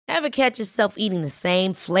Ever catch yourself eating the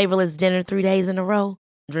same flavorless dinner 3 days in a row?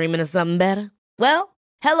 Dreaming of something better? Well,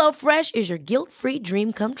 HelloFresh is your guilt-free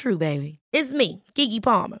dream come true, baby. It's me, Keke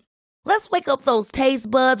Palmer. Let's wake up those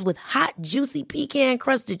taste buds with hot, juicy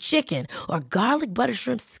pecan-crusted chicken or garlic butter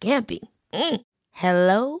shrimp scampi.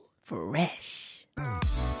 Hello Fresh.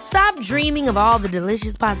 Stop dreaming of all the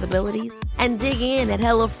delicious possibilities and dig in at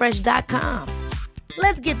HelloFresh.com.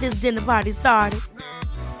 Let's get this dinner party started.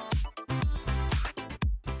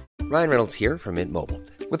 Ryan Reynolds here from Mint Mobile.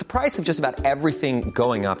 With the price of just about everything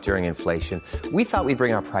going up during inflation, we thought we'd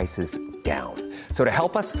bring our prices down. So to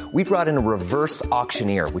help us, we brought in a reverse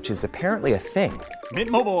auctioneer, which is apparently a thing. Mint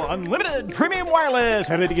Mobile Unlimited Premium Wireless.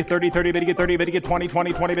 How to get 30, 30, bit to get 30, bit to get 20,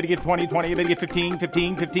 20, 20, bit to get 20, 20, bit to get 15,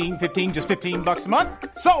 15, 15, 15, just $15 a month?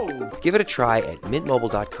 Sold! Give it a try at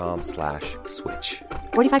mintmobile.com/switch.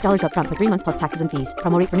 $45 up front for 3 months plus taxes and fees.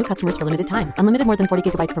 Promo rate for new customers for limited time. Unlimited more than 40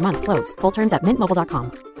 gigabytes per month. Slows full terms at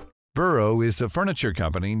mintmobile.com. Burrow is a furniture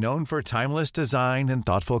company known for timeless design and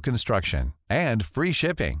thoughtful construction and free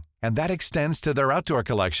shipping, and that extends to their outdoor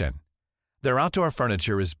collection. Their outdoor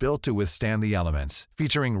furniture is built to withstand the elements,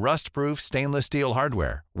 featuring rust-proof stainless steel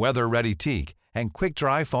hardware, weather-ready teak, and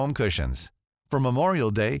quick-dry foam cushions. For Memorial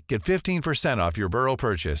Day, get 15% off your Burrow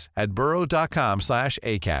purchase at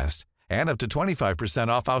burrow.com/acast and up to 25%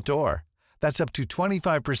 off outdoor. That's up to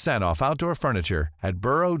 25% off outdoor furniture at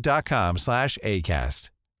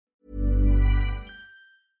burrow.com/acast.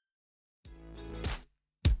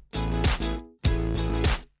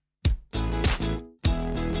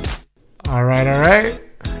 All right.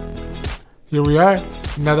 Here we are,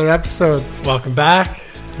 another episode. Welcome back.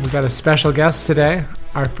 We got a special guest today,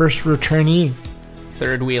 our first returnee.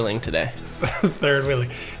 Third wheeling today. Third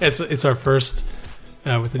wheeling. It's our first,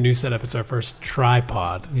 with the new setup, it's our first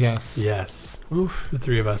tripod. Yes. Oof. The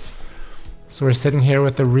three of us. So we're sitting here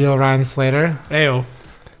with the real Ryan Slater. Ayo.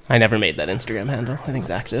 I never made that Instagram handle. I think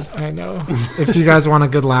Zach did. I know. If you guys want a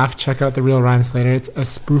good laugh, check out the real Ryan Slater. It's a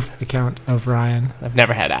spoof account of Ryan. I've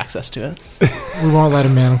never had access to it. We won't let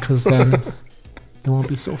him in because then it won't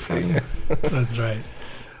be so funny. That's right.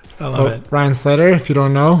 I love it. Ryan Slater, if you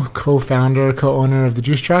don't know, co-founder, co-owner of the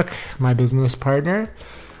Juice Truck, my business partner,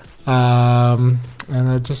 and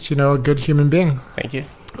just a good human being. Thank you.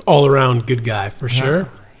 All around good guy for sure.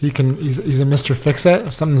 He's a Mr. Fix-It.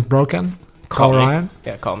 If something's broken, call Ryan.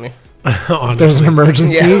 Yeah, call me. If there's an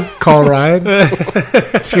emergency, call Ryan.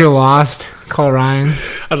 If you're lost, call Ryan.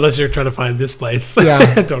 Unless you're trying to find this place.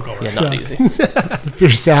 Yeah. Don't call Ryan. Yeah, not easy. If you're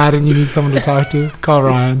sad and you need someone to talk to, call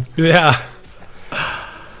Ryan. Yeah.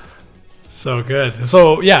 So good.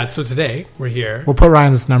 So today we're here. We'll put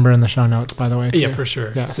Ryan's number in the show notes, by the way, too. Yeah, for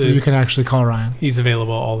sure. Yeah, so you can actually call Ryan. He's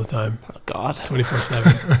available all the time. Oh, God.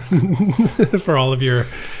 24/7. For all of your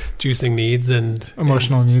juicing needs and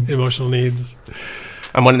emotional needs.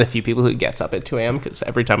 I'm one of the few people who gets up at 2 a.m. because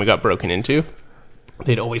every time we got broken into,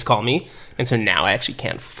 they'd always call me. And so now I actually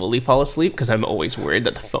can't fully fall asleep because I'm always worried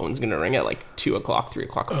that the phone's going to ring at like 2 o'clock, 3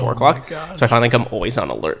 o'clock, or 4 o'clock. So I find like I'm always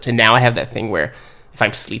on alert. And now I have that thing where if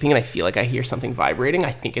I'm sleeping and I feel like I hear something vibrating,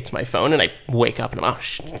 I think it's my phone, and I wake up and I'm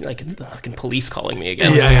like it's the fucking police calling me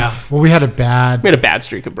again. Yeah. Well, we had a bad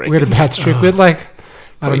streak of break-ins. We had a bad streak. We had like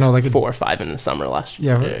 4 or 5 in the summer last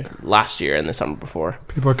year. Yeah. Last year and the summer before.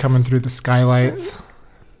 People are coming through the skylights.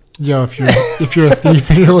 Yo, if you're a thief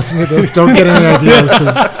and you're listening to this, don't get any ideas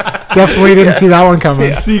because definitely didn't see that one coming.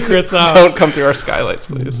 Yeah. Secrets out. Don't come through our skylights,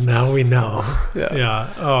 please. Now we know.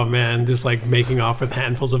 Yeah. Oh man, just like making off with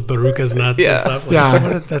handfuls of Barukas nuts and stuff.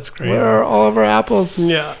 That's crazy. Where are all of our apples?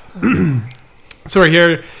 Yeah. So we're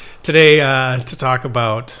here today to talk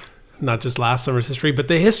about not just last summer's history, but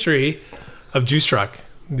the history of Juice Truck,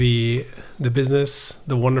 the business,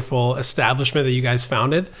 the wonderful establishment that you guys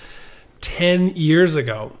founded 10 years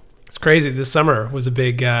ago. It's crazy. This summer was a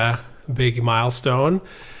big milestone.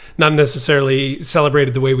 Not necessarily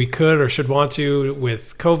celebrated the way we could or should want to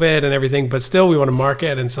with COVID and everything, but still we want to mark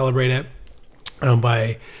it and celebrate it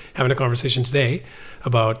by having a conversation today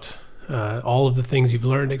about all of the things you've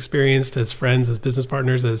learned, experienced as friends, as business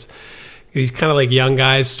partners, as these kind of like young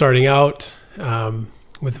guys starting out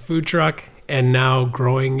with a food truck and now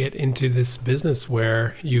growing it into this business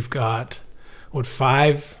where you've got,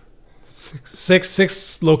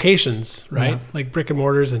 six locations, right? Yeah. Like brick and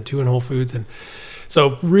mortars and 2 in Whole Foods. And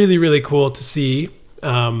so really, really cool to see.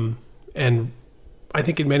 And I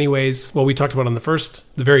think in many ways, we talked about on the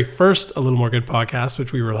very first A Little More Good podcast,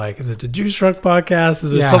 which we were like, is it the Juice Truck podcast?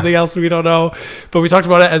 Is it something else we don't know? But we talked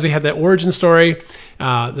about it as we had that origin story,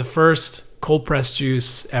 the first cold pressed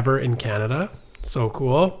juice ever in Canada. So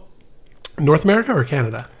cool. North America or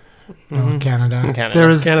Canada? No, Canada. Canada. There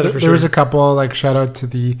was Canada for there was a couple, like shout out to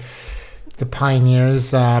the the pioneers,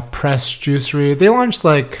 Press Juicery. They launched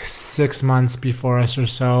like 6 months before us or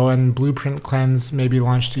so, and Blueprint Cleanse maybe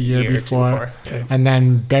launched a year Year or two before. before. Okay. And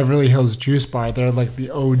then Beverly Hills Juice Bar, they're like the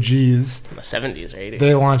OGs. In the 70s or 80s.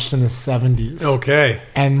 They launched in the 70s. Okay.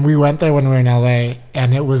 And we went there when we were in LA,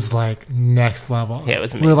 and it was like next level. Yeah, it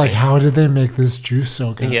was We were like, amazing. how did they make this juice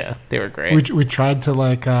so good? Yeah, they were great. We tried to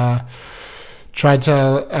like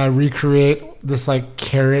recreate this like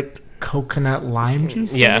carrot coconut lime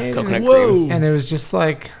juice. Yeah, they made. coconut Whoa. cream. And it was just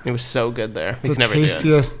like It was so good there. We the could never do it.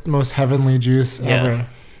 tastiest, most heavenly juice Yeah. ever.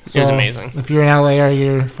 It was amazing. If you're in LA or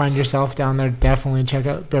you find yourself down there, definitely check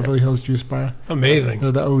out Beverly Hills Juice Bar. Amazing.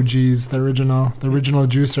 They're the OGs, the original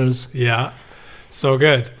juicers. Yeah. So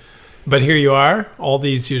good. But here you are, all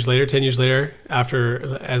these years later, 10 years later,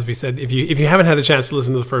 after, as we said, if you haven't had a chance to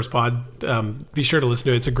listen to the first pod, be sure to listen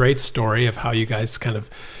to it. It's a great story of how you guys kind of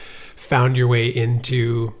found your way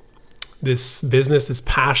into this business, this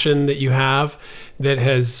passion that you have that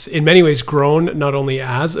has in many ways grown not only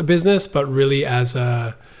as a business, but really as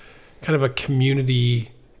a kind of a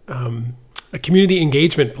community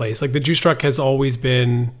engagement place. Like the Juice Truck has always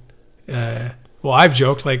been, well, I've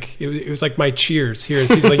joked like it was like my Cheers here.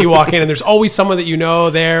 It's like you walk in and there's always someone that you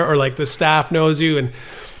know there, or like the staff knows you, and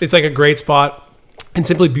it's like a great spot. And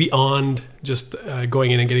simply beyond just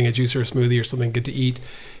going in and getting a juice or a smoothie or something good to eat,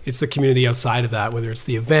 it's the community outside of that, whether it's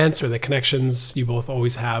the events or the connections. You both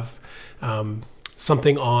always have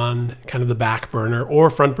something on kind of the back burner or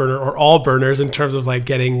front burner or all burners in terms of like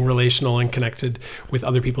getting relational and connected with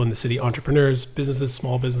other people in the city, entrepreneurs, businesses,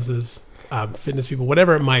 small businesses, fitness people,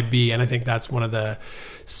 whatever it might be. And I think that's one of the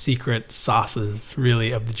secret sauces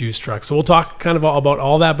really of the Juice Truck. So we'll talk kind of all about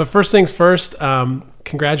all that. But first things first,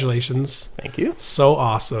 congratulations. Thank you. So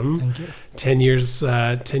awesome. Thank you. 10 years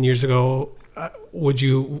ago, would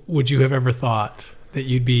you have ever thought that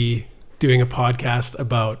you'd be doing a podcast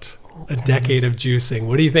about a decade of juicing?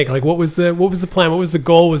 What do you think? Like, what was the plan? What was the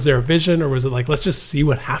goal? Was there a vision, or was it like, let's just see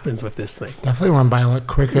what happens with this thing? Definitely went by a lot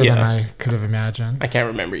quicker than Yeah. I could have imagined. I can't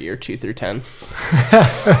remember year 2 through 10.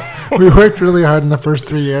 We worked really hard in the first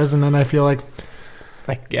 3 years, and then I feel like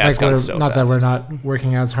Yeah, it's gone we're so not fast. that we're not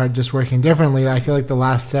working as hard, just working differently. I feel like the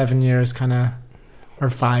last 7 years or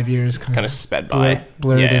 5 years kind of sped by.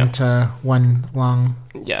 blurred Yeah. into one long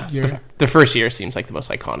Yeah. year. The first year seems like the most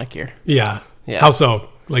iconic year. Yeah. Yeah. How so?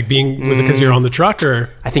 Like was it because you're on the truck, or?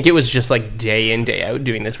 I think it was just like day in, day out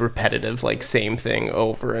doing this repetitive, like same thing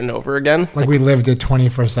over and over again. Like we lived it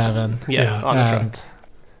 24/7. Yeah. On the truck.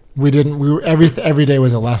 And we were every day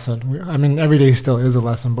was a lesson. I mean, every day still is a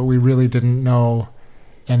lesson, but we really didn't know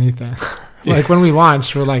anything. Like when we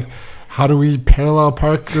launched, we're like, how do we parallel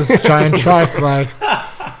park this giant truck? Like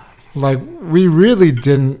we really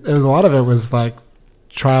didn't. A lot of it was like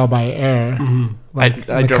trial by error. Mm-hmm. Like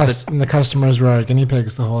I drove and the customers were our guinea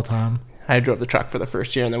pigs the whole time. I drove the truck for the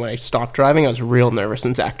first year, and then when I stopped driving, I was real nervous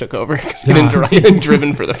when Zach took over because he hadn't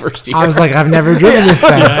driven for the first year. I was like, I've never driven this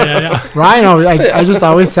thing. Ryan, I just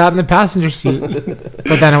always sat in the passenger seat,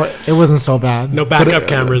 but then it wasn't so bad. No backup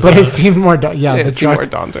cameras. But it seemed more. The it seemed more truck.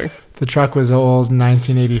 daunting. The truck was an old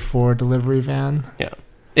 1984 delivery van. Yeah.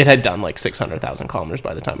 It had done like 600,000 kilometers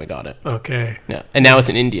by the time we got it. Okay. Yeah. And now it's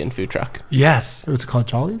an Indian food truck. Yes. It was called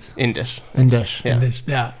Jollies? Indish. Indish. Yeah.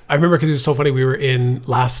 Yeah. I remember because it was so funny. We were in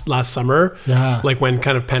last summer. Yeah. Like when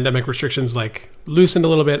kind of pandemic restrictions like loosened a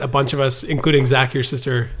little bit, a bunch of us, including Zach, your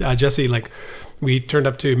sister, Jessie, like we turned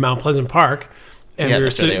up to Mount Pleasant Park. And Yeah, we were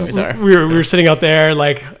that's where they always are. we were sitting out there,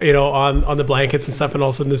 like, you know, on the blankets and stuff, and all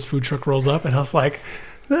of a sudden this food truck rolls up, and I was like,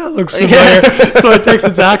 that looks familiar. So I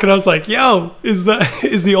texted Zach, and I was like, yo, is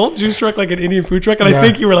the old Juice Truck like an Indian food truck? And I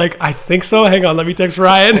think you were like, I think so. Hang on, let me text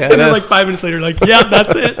Ryan. Yeah, and then like 5 minutes later, like, yeah,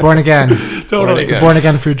 that's it. Born again. Totally. It's a born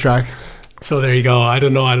again food truck. So there you go. I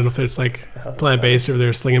don't know if it's like plant-based or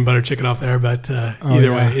they're slinging butter chicken off there, but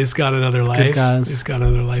either way, it's got another life. guys. It's got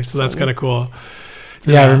another life. So that's kind of cool.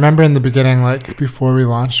 Yeah, I remember in the beginning, like before we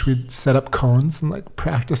launched, we'd set up cones and like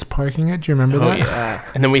practice parking it. Do you remember Oh, that? yeah.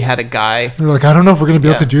 And then we had a guy. We were like, I don't know if we're going to be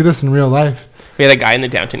able Yeah. to do this in real life. We had a guy in the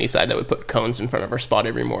downtown east side that would put cones in front of our spot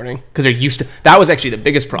every morning because they're used to. That was actually the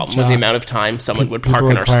biggest problem was the amount of time someone would park People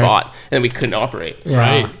in would our park. spot and then we couldn't operate. Yeah.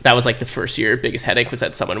 Right. That was like the first year biggest headache was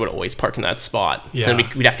that someone would always park in that spot. Yeah. So then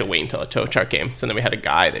we'd have to wait until a tow truck came. So then we had a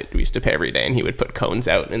guy that we used to pay every day and he would put cones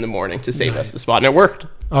out in the morning to save us the spot and it worked.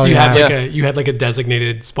 Oh, So you yeah. had like a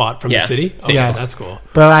designated spot from the Yeah. city? Oh, Yes. so that's cool.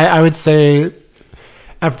 But I would say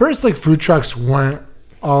at first, like food trucks weren't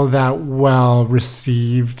all that well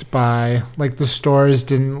received by, like the stores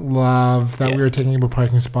didn't love that Yeah. we were taking up a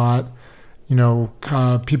parking spot. You know,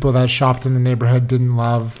 people that shopped in the neighborhood didn't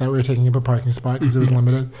love that we were taking up a parking spot because it was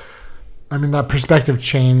limited. I mean, that perspective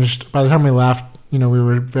changed. By the time we left, you know, we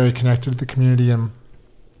were very connected to the community, and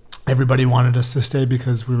everybody wanted us to stay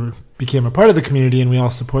because became a part of the community and we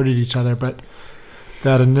all supported each other. But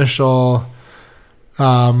that initial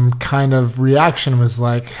kind of reaction was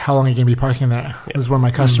like, how long are you going to be parking there? This is where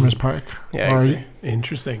my customers park. Yeah, I agree.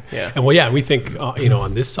 Interesting. Yeah. And well, yeah, we think, you know,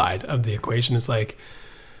 on this side of the equation, it's like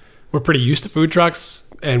we're pretty used to food trucks,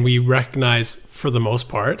 and we recognize for the most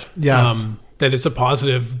part that it's a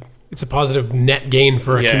positive net gain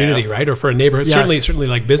for a community, right? Or for a neighborhood. Yes. Certainly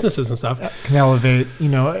like businesses and stuff. Can elevate, you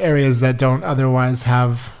know, areas that don't otherwise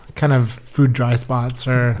have kind of food dry spots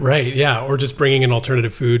or Right, yeah, or just bringing an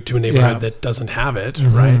alternative food to a neighborhood that doesn't have it,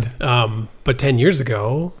 right? But 10 years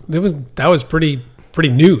ago, that was pretty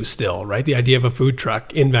new still, right? The idea of a food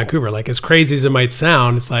truck in Vancouver, like as crazy as it might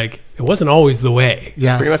sound, it's like it wasn't always the way.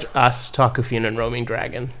 Yes. Pretty much us, Takufune, and Roaming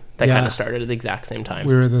Dragon. That kind of started at the exact same time.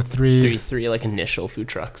 We were the three like initial food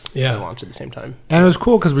trucks that launched at the same time. And it was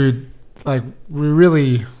cool because we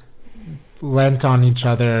really lent on each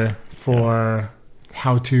other for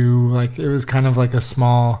how to, like, it was kind of like a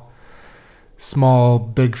small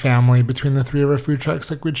big family between the three of our food trucks.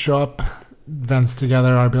 Like, we'd show up events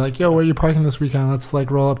together. I'd be like, yo, where are you parking this weekend? Let's like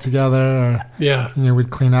roll up together. Or, you know, we'd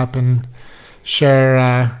clean up and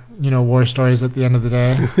share war stories at the end of the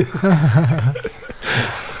day.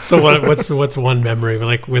 So what's one memory,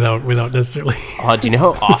 like without necessarily? Do you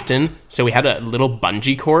know how often? So we had a little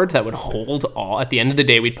bungee cord that would hold all. At the end of the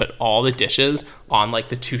day, we'd put all the dishes on like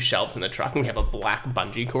the two shelves in the truck, and we have a black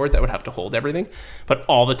bungee cord that would have to hold everything. But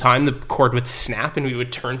all the time, the cord would snap, and we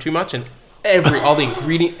would turn too much, and all the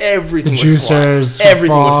ingredient, everything, the juicers, would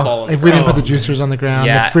fall. If we didn't put the juicers on the ground,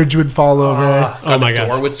 the fridge would fall over. Oh my god,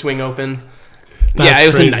 the door would swing open. It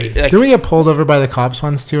was a night. Didn't we get pulled over by the cops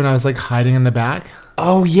once too? And I was like hiding in the back.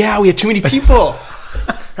 Oh yeah, we had too many people.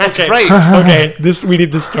 That's right. Okay, we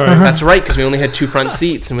need this story. That's right, because we only had two front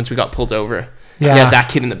seats, and once we got pulled over, Zach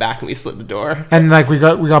hid in the back, and we slid the door. And like we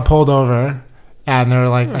got pulled over, and they were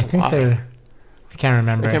like, I can't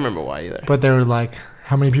remember. I can't remember why either. But they were like,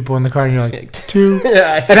 how many people in the car? And you're like, 2.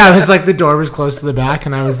 Yeah. And I was like, the door was close to the back,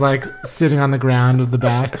 and I was like sitting on the ground of the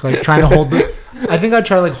back, like trying to hold I think I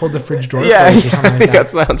tried to like hold the fridge door closed or something like that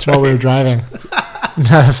sounds while we were driving. And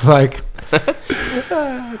I was like,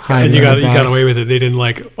 and you got away with it. They didn't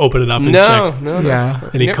like open it up and check. No. Yeah.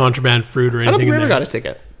 Any contraband fruit or anything. I don't think we ever there. got a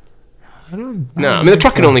ticket. I don't No, I mean the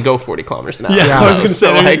truck can only go 40 kilometers an hour. Yeah, I was going to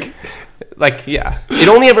say it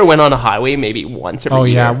only ever went on a highway maybe once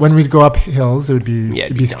every year. yeah, when we'd go up hills, it would be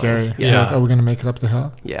it'd be scary. Yeah. Like, are we going to make it up the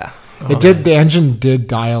hill? Yeah. The engine did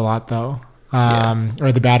die a lot though.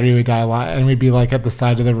 Or the battery would die a lot, and we'd be like at the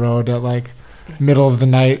side of the road at like middle of the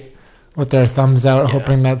night with our thumbs out,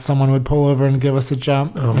 hoping that someone would pull over and give us a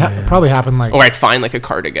jump. It probably happened like... Or I'd find like a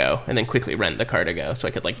car to go and then quickly rent the car to go so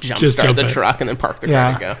I could like jump start the truck and then park the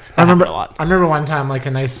car to go. I remember one time like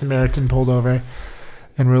a nice Samaritan pulled over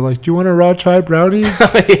and we're like, do you want a raw chai brownie?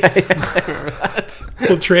 I remember that.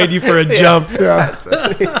 We'll trade you for a jump. Yeah.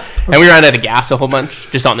 And we ran out of gas a whole bunch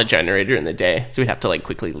just on the generator in the day. So we'd have to like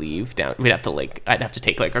quickly leave down. I'd have to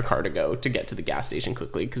take like our car to go to get to the gas station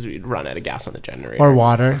quickly because we'd run out of gas on the generator. Or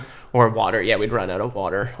water. Yeah, we'd run out of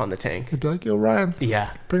water on the tank. I'd be like, yo, Ryan.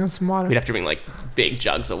 Yeah. Bring us some water. We'd have to bring like big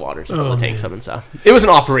jugs of water to fill the tanks up and stuff. It was an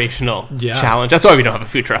operational challenge. That's why we don't have a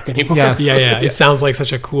food truck anymore. Yes. Yeah. It sounds like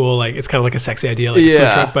such a cool, like, it's kind of like a sexy idea, like a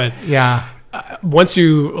food truck, but once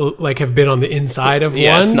you like have been on the inside of one,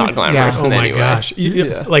 it's not glamorous. Oh my gosh,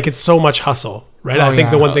 like it's so much hustle, right? I think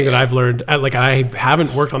the one thing that I've learned, like I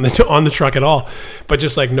haven't worked on the truck at all, but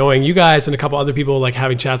just like knowing you guys and a couple other people, like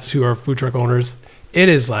having chats who are food truck owners, it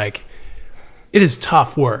is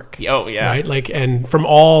tough work. Oh yeah, right. Like, and from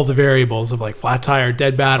all the variables of like flat tire,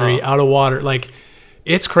 dead battery, out of water, like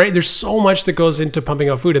it's crazy. There's so much that goes into pumping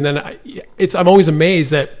out food, and then I'm always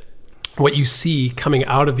amazed at what you see coming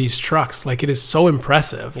out of these trucks. Like, it is so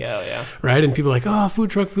impressive. Yeah. Right? And people are like, oh, food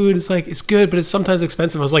truck food is like, it's good, but it's sometimes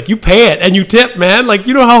expensive. I was like, you pay it and you tip, man. Like,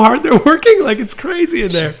 you know how hard they're working? Like, it's crazy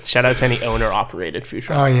in there. Shout out to any owner-operated food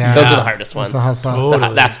truck. Oh, yeah. Those are the hardest ones. That's the hustle.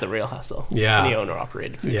 Totally. That's the real hustle. Yeah. Any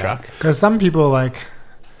owner-operated food truck. Because some people, like,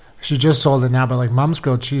 she just sold it now, but like Mom's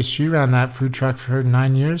Grilled Cheese, she ran that food truck for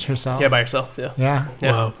 9 years herself. Yeah, by herself. Yeah.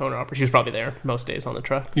 Wow. Owner-operated. She was probably there most days on the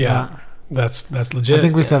truck. Yeah. That's legit. I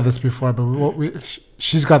think we said this before, but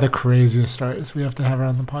she's got the craziest stories. We have to have her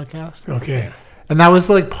on the podcast. Okay. And that was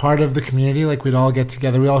like part of the community. Like, we'd all get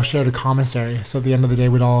together. We all shared a commissary. So at the end of the day,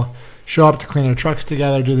 we'd all show up to clean our trucks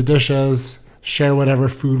together, do the dishes, share whatever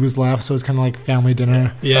food was left. So it was kind of like family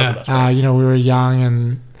dinner. Yeah. We were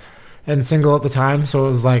young and single at the time. So it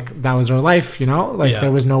was like, that was our life, Like,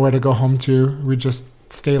 there was nowhere to go home to. We'd just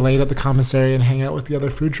stay late at the commissary and hang out with the other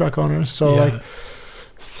food truck owners. So like,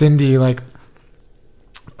 Cindy, like,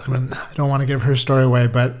 I don't want to give her story away,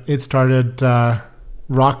 but it started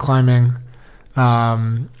rock climbing.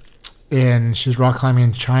 She's rock climbing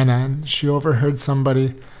in China, and she overheard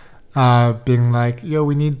somebody being like, "Yo,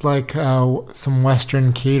 we need like some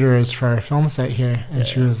Western caterers for our film set here," and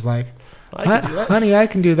she was like, "Honey, I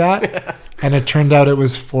can do that." And it turned out it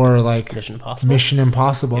was for like Mission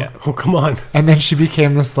Impossible. Yeah. Oh, come on. And then she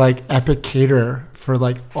became this like epic caterer for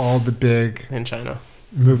like all the big in China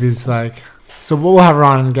movies. Like, so we'll have her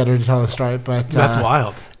on and get her to tell the story. But That's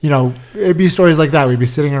wild. You know, it'd be stories like that. We'd be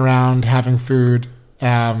sitting around having food,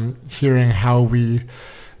 hearing how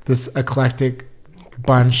this eclectic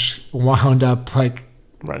bunch wound up like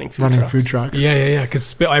running food trucks. Yeah.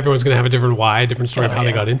 Because everyone's going to have a different why, different story of how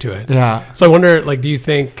they got into it. Yeah. So I wonder, like, do you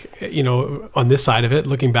think, you know, on this side of it,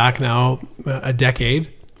 looking back now a decade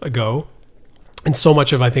ago, and so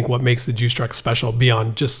much of, I think, what makes the Juice Truck special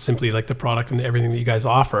beyond just simply like the product and everything that you guys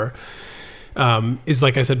offer, is,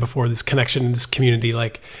 like I said before, this connection, this community.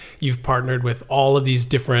 Like, you've partnered with all of these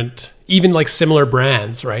different, even like similar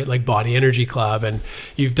brands, right? Like Body Energy Club, and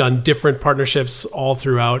you've done different partnerships all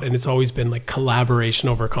throughout, and it's always been like collaboration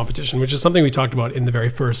over competition, which is something we talked about in the very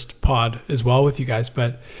first pod as well with you guys.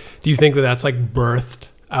 But do you think that that's like birthed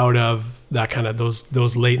out of that kind of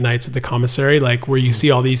those late nights at the commissary, like where you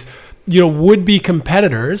see all these, you know, would-be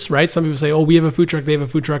competitors, right? Some people say, oh, we have a food truck, they have a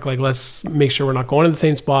food truck, like, let's make sure we're not going to the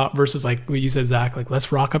same spot, versus like what you said, Zach, like,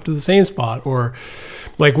 let's rock up to the same spot. Or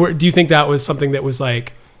like, do you think that was something that was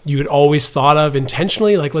like you had always thought of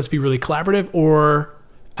intentionally, like, let's be really collaborative, or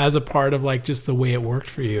as a part of like just the way it worked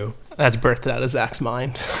for you? That's birthed out of Zach's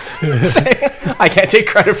mind. I can't take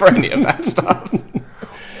credit for any of that stuff.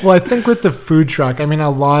 Well, I think with the food truck, I mean, a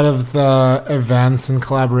lot of the events and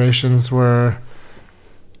collaborations were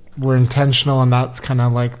intentional, and that's kind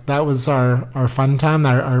of like, that was our fun time,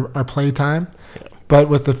 our play time. Yeah. But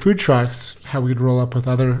with the food trucks, how we'd roll up with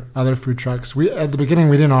other food trucks, we at the beginning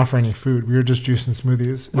we didn't offer any food. We were just juicing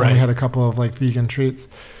smoothies, and we had a couple of like vegan treats.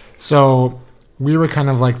 So we were kind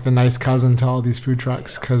of like the nice cousin to all these food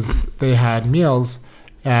trucks because they had meals,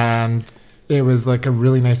 and it was like a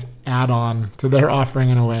really nice add-on to their offering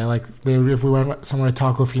in a way. Like, if we went somewhere to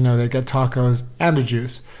Taco Fino, they'd get tacos and a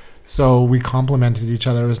juice. So we complemented each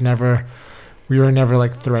other. We were never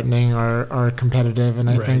like threatening or competitive. And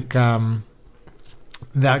I think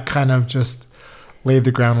that kind of just laid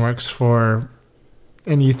the groundworks for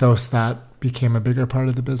an ethos that became a bigger part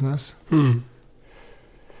of the business.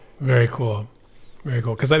 Very cool. Very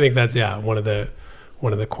cool. Because I think that's, one of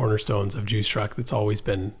the cornerstones of Juice Truck that's always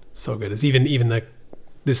been so good is even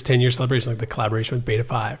this 10-year celebration, like the collaboration with Beta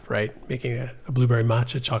 5, right? Making a blueberry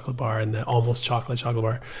matcha chocolate bar and the almost chocolate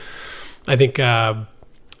bar. I think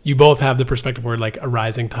you both have the perspective where like a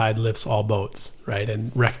rising tide lifts all boats, right?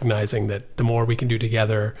 And recognizing that the more we can do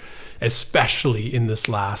together, especially in this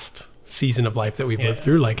last season of life that we've lived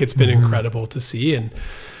through, like it's been incredible to see. And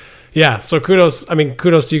so kudos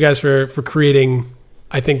to you guys for creating,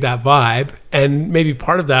 I think, that vibe. And maybe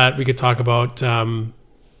part of that we could talk about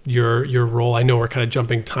your role. I know we're kind of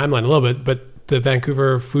jumping timeline a little bit, but the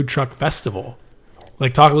Vancouver Food Truck Festival.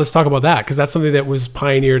 Let's talk about that, because that's something that was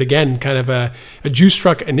pioneered, again, kind of a Juice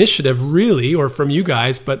Truck initiative, really, or from you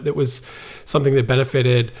guys, but it was something that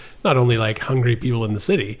benefited not only like hungry people in the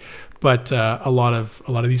city, but a lot of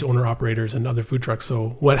these owner operators and other food trucks.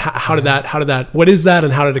 So what is that,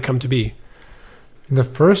 and how did it come to be? The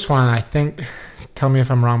first one, I think, tell me if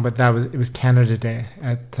I'm wrong, but it was Canada Day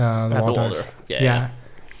at the Waldorf. Yeah.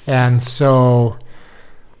 And so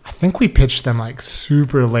I think we pitched them like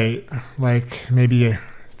super late, like maybe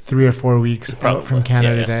 3 or 4 weeks out from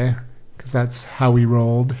Canada Day, because that's how we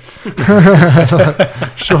rolled.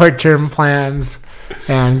 Short-term plans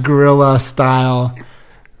and guerrilla style,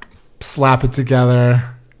 slap it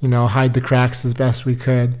together, hide the cracks as best we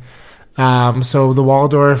could. So the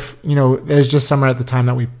Waldorf, it was just summer at the time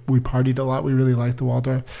that we partied a lot. We really liked the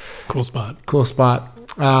Waldorf. Cool spot.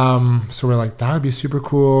 So we're like, that would be super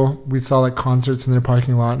cool. We saw like concerts in their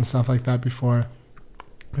parking lot and stuff like that before.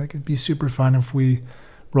 Like, it'd be super fun if we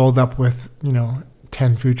rolled up with,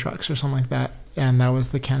 10 food trucks or something like that. And that was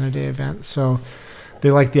the Canada Day event. So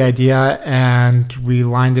they liked the idea, and we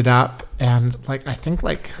lined it up, and I think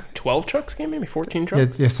 12 trucks came, maybe 14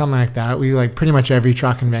 trucks? Yeah, something like that. We pretty much every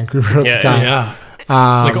truck in Vancouver at the time. Yeah.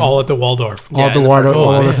 All at the Waldorf. All at the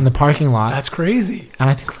Waldorf in the parking lot. That's crazy. And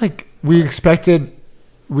I think we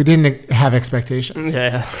didn't have expectations.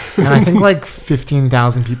 Yeah. And I think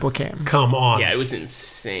 15,000 people came. Come on. Yeah, it was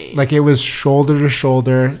insane. It was shoulder to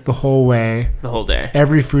shoulder the whole way. The whole day.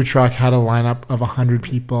 Every food truck had a lineup of 100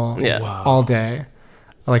 people Wow. all day.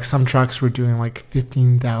 Some trucks were doing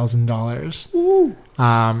 $15,000.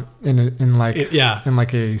 in like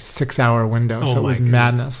a 6-hour window. So it was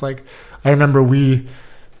madness. Like I remember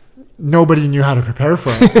nobody knew how to prepare for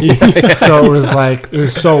it. So it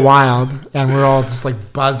was so wild, and we're all just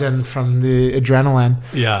like buzzing from the adrenaline.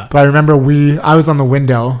 Yeah. But I remember I was on the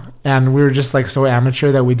window, and we were just like so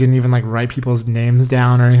amateur that we didn't even like write people's names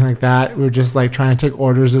down or anything like that. We were just like trying to take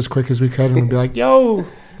orders as quick as we could, and we'd be like, "Yo,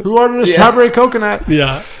 who ordered a strawberry coconut?"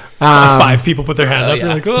 Yeah. 5 people put their hand up. yeah.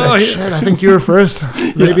 You're like, oh, shit, I think you were first.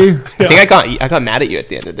 Maybe. I think I got mad at you at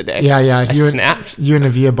the end of the day. Yeah. I snapped. You and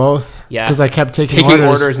Avia both. Yeah. Because I kept taking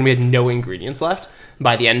orders and we had no ingredients left.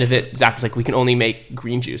 By the end of it, Zach was like, we can only make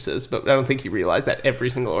green juices. But I don't think you realize that every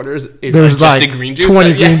single order is There's just a green juice.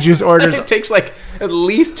 20 green juice orders. It takes like at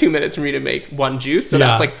least 2 minutes for me to make one juice. So Yeah.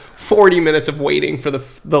 that's like 40 minutes of waiting for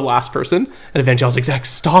the last person. And eventually I was like, Zach,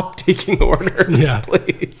 stop taking orders,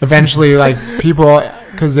 please. Eventually, like people,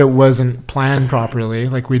 because it wasn't planned properly,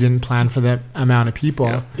 like we didn't plan for that amount of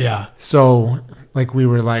people. Yeah. So like we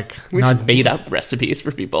were like We just made up recipes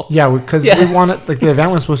for people. Yeah, because we wanted, like the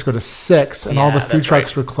event was supposed to go to 6 and all the food that's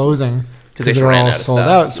trucks were closing because they were ran all out of sold stuff.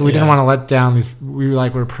 out. So we didn't want to let down these. We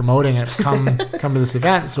were promoting it. Come to this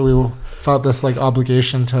event. So we felt this like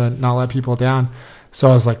obligation to not let people down. So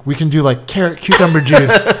I was like, we can do like carrot cucumber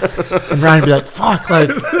juice, and Ryan would be like, fuck, like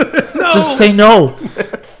just say no.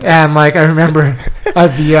 And like I remember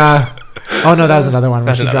oh no, that was another one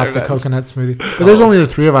where she dropped the coconut smoothie. But there's only the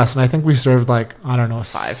 3 of us, and I think we served like, I don't know,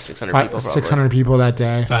 600 people. 600 people that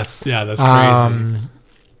day. That's crazy.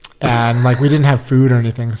 And like we didn't have food or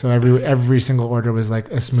anything, so every single order was like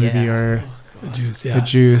a smoothie or a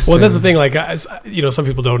juice. Well, that's the thing. Like, some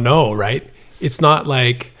people don't know, right? It's not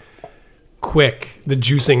like quick, the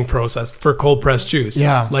juicing process for cold pressed juice.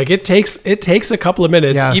 Yeah, like it takes a couple of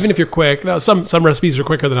minutes, even if you're quick. Now, some recipes are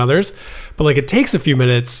quicker than others, but like it takes a few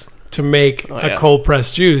minutes to make a cold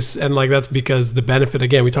pressed juice, and like that's because the benefit,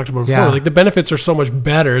 again, we talked about before, like the benefits are so much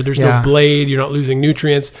better. There's no blade, you're not losing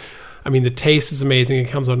nutrients. I mean, the taste is amazing. It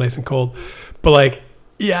comes out nice and cold, but like,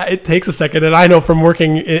 it takes a second. And I know from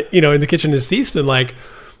working, in the kitchen in Steveston, like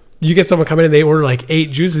you get someone coming in, they order like 8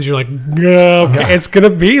 juices. You're like, okay, it's gonna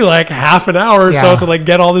be like half an hour or so to like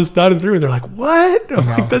get all this done and through. And they're like, what? I'm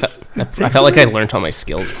like, I felt like I learned all my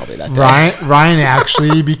skills probably that day. Ryan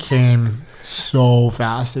actually became so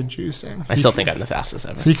fast at juicing. I still think I'm the fastest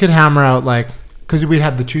ever. He could hammer out like, because we'd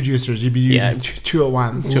have the 2 juicers, you'd be using two at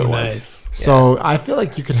once. Nice. So I feel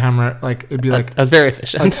like you could hammer like it'd be like I was very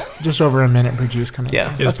efficient. Just over a minute per juice coming.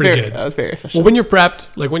 Yeah, it was pretty good. I was very efficient. Well, when you're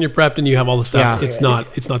prepped and you have all the stuff, it's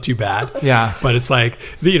not too bad. Yeah, but it's like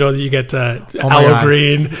you get aloe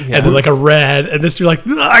green and then like a red, and this you're like,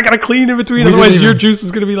 I gotta clean in between, otherwise your juice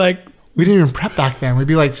is gonna be like. We didn't even prep back then. We'd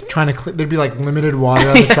be like trying to there'd be like limited water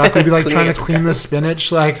on the truck. We'd be like trying to clean the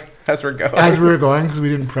spinach like as we were going because we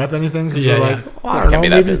didn't prep anything because we're like, I don't know,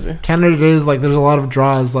 maybe Canada Days, like there's a lot of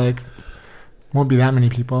draws, like won't be that many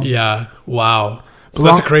people. Yeah. Wow. So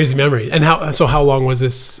that's a crazy memory. And how long was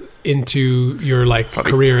this into your like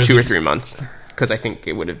career? 2 or 3 months. Because I think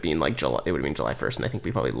it would have been like July. It would have been July 1st, and I think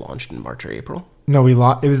we probably launched in March or April. No,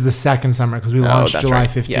 it was the second summer because we launched July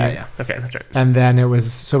 15th. Yeah. Okay, that's right. And then it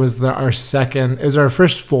was our second. It was our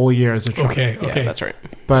first full year as a truck. Okay, yeah, that's right.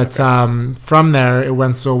 But from there, it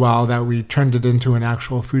went so well that we turned it into an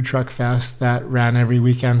actual food truck fest that ran every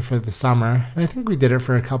weekend for the summer. And I think we did it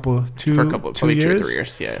for probably 2 or 3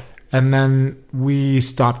 years. Yeah. And then we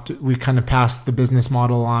stopped. We kind of passed the business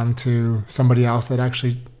model on to somebody else that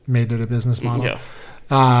actually made it a business model.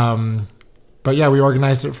 Yeah. But yeah, we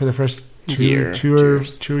organized it for the first 2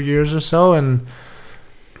 years or so, and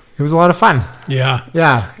it was a lot of fun. Yeah.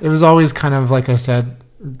 Yeah. It was always kind of, like I said,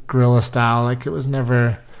 guerrilla style. Like it was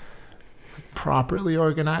never properly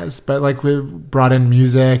organized, but like we brought in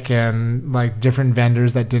music and like different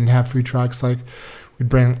vendors that didn't have food trucks. Like we'd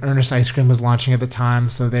bring Ernest Ice Cream was launching at the time,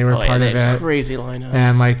 so they were part of it. Crazy lineups.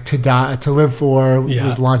 And like To Live For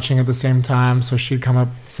was launching at the same time, so she'd come up,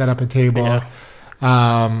 set up a table. Yeah.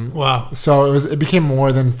 Wow. So it became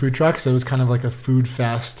more than food trucks. It was kind of like a food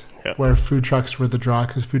fest where food trucks were the draw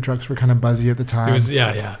because food trucks were kind of buzzy at the time. It was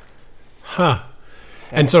Huh.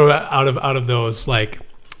 And so out of those like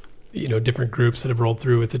different groups that have rolled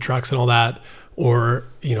through with the trucks and all that, or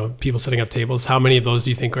people setting up tables, how many of those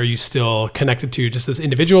do you think are you still connected to just as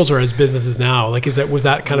individuals or as businesses now? Like was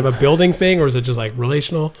that kind of a building thing, or is it just like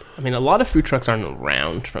relational? I mean, a lot of food trucks aren't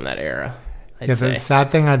around from that era. The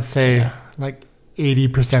sad thing, I'd say like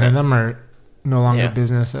 80% of them are no longer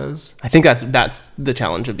businesses. I think that's the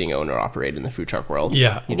challenge of being owner operated in the food truck world.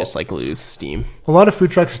 Yeah. You just like lose steam. A lot of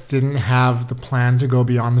food trucks didn't have the plan to go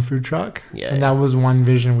beyond the food truck. Yeah. And that was one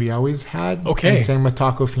vision we always had. Okay. And same with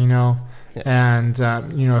Taco Fino and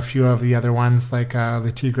a few of the other ones like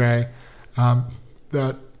Le Tigre,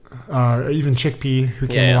 that or even Chickpea, who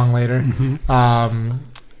came along later.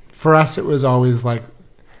 For us, it was always like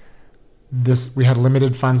this. We had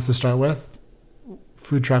limited funds to start with.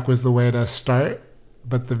 Food truck was the way to start,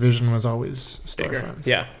 but the vision was always storefronts.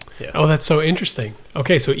 Yeah. Oh, that's so interesting.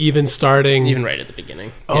 Okay, so even starting... Even right at the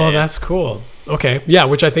beginning. Oh, that's cool. Okay. Yeah,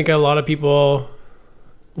 which I think a lot of people...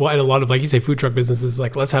 Well, and a lot of, like you say, food truck businesses,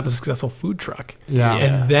 like, let's have a successful food truck. Yeah.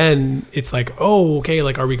 And then it's like, oh, okay,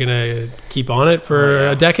 like, are we going to keep on it for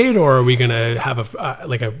a decade, or are we going to have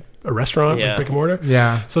a restaurant, like brick and mortar?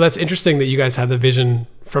 Yeah. So that's interesting that you guys had the vision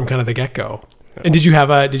from kind of the get-go. And did you have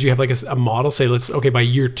like a model, say, by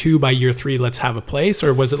year 2, by year 3, let's have a place?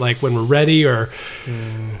 Or was it like when we're ready, or?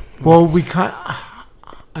 Well,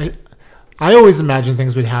 I always imagined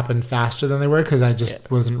things would happen faster than they were, because I just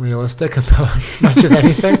wasn't realistic about much of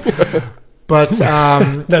anything. But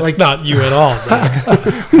that's not you at all, Zach.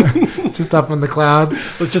 Just up in the clouds.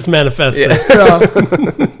 Let's just manifest this.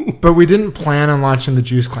 But we didn't plan on launching the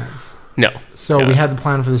juice cleanse. No. So we had the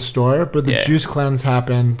plan for the store, but the juice cleanse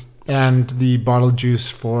happened, and the bottled juice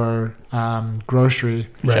for grocery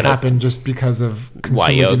happened just because of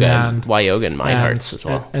consumer demand. Wyoga and Meinhardt's as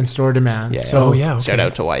well. And store demand. Yeah. So, Shout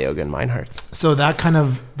out to Wyoga and Meinhardt's. So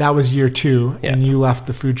that was year 2, and you left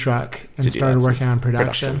the food truck and started working on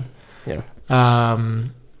production. Yeah.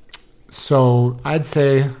 So I'd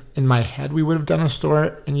say in my head we would have done a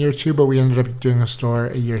store in year 2, but we ended up doing a store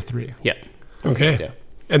in year 3. Yeah. Okay. Yeah.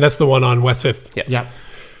 And that's the one on West 5th. Yeah. Yeah.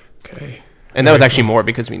 Okay. And that was actually more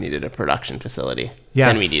because we needed a production facility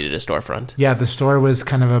than we needed a storefront. Yeah, the store was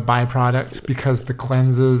kind of a byproduct because the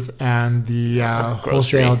cleanses and the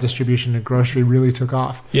wholesale distribution of grocery really took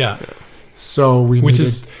off. Yeah. So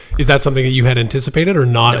is that something that you had anticipated or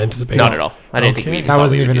not anticipated? Not at all. I didn't think that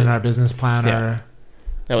wasn't even in our business plan or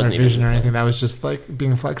that wasn't our vision or anything. That was just like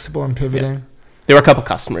being flexible and pivoting. Yeah. There were a couple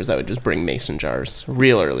customers that would just bring mason jars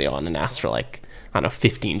real early on and ask for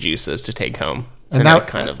 15 juices to take home. And that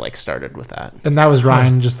kind of started with that. And that was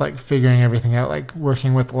Ryan just figuring everything out,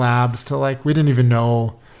 working with labs to we didn't even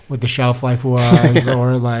know what the shelf life was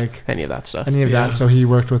or any of that stuff. That. So he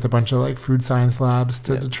worked with a bunch of food science labs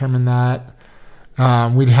to determine that.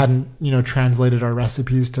 We hadn't, translated our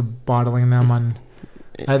recipes to bottling them on.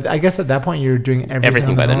 I guess at that point you're doing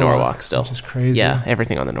everything by the Norwalk still, which is crazy. Yeah,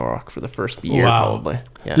 everything on the Norwalk for the first year probably.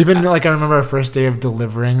 Yeah. Even I remember our first day of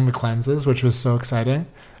delivering the cleanses, which was so exciting.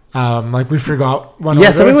 We forgot one order.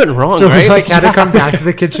 Yeah, something went wrong, so right? we had to come back to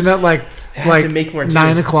the kitchen at to make more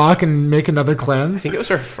 9 o'clock and make another cleanse. I think it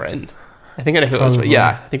was our friend. I think I know who it was.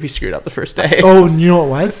 Yeah, I think we screwed up the first day. Oh, you know what it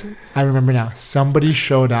was? I remember now. Somebody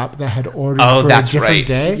showed up that had ordered for a different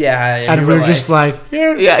day. Yeah, and we were just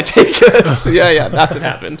here. Yeah, take this. Yeah, that's what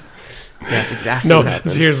happened. Yeah, that's exactly what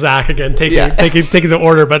happened. So here's Zach again, taking the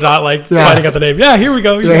order, but not finding out the name. Yeah, here we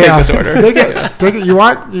go. Take this order. Take it. You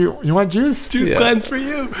want juice? Juice cleanse for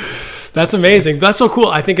you. That's amazing. That's so cool.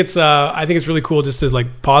 I think it's really cool just to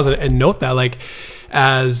pause it and note that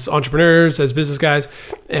as entrepreneurs, as business guys,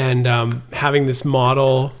 and having this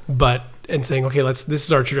model, and saying, okay, this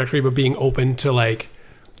is our trajectory, but being open to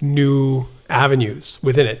new avenues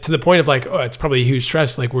within it, to the point of it's probably a huge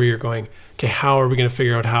stress, where you're going, okay, how are we going to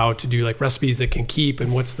figure out how to do recipes that can keep,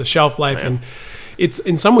 and what's the shelf life? Yeah. And it's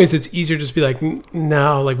in some ways it's easier just to be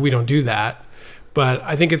no, we don't do that. But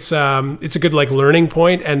I think it's a good learning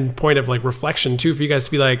point and point of reflection too, for you guys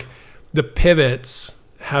to be the pivots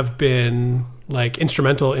have been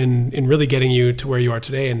instrumental in really getting you to where you are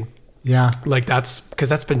today. And that's because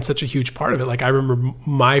that's been such a huge part of it. I remember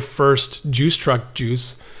my first juice truck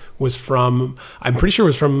juice was from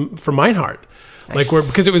Meinhardt. Nice.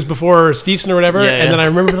 Because it was before Steveson or whatever. And then I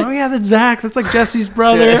remember, that's Zach. That's Jesse's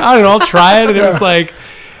brother. I don't know, I'll try it. And it was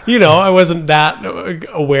I wasn't that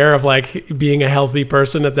aware of being a healthy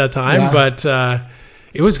person at that time. But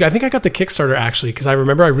it was, I think I got the Kickstarter actually, because I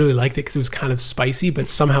remember I really liked it because it was kind of spicy, but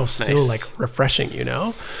somehow still refreshing,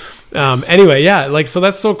 Anyway, so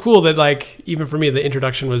that's so cool that even for me, the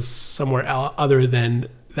introduction was somewhere other than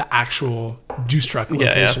the actual juice truck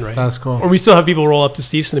location, right? That's cool. Or we still have people roll up to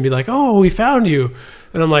Steveson and be like, "Oh, we found you,"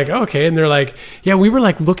 and I'm like, "Okay," and they're like, "Yeah, we were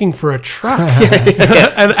looking for a truck,"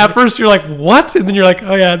 and at first you're like, "What?" And then you're like,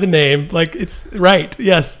 "Oh yeah, the name, it's right,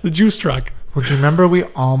 yes, the juice truck." Well, do you remember we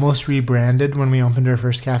almost rebranded when we opened our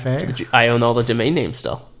first cafe? I own all the domain names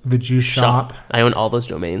still. The juice shop. I own all those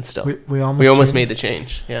domains still. We almost made the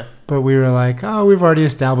change. Yeah. But we were we've already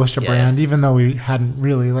established a brand, even though we hadn't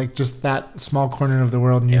really, just that small corner of the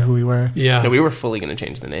world knew who we were. Yeah. No, we were fully going to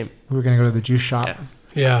change the name. We were going to go to the juice shop. Yeah.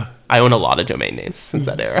 Yeah. I own a lot of domain names since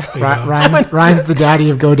that era. Ryan's the daddy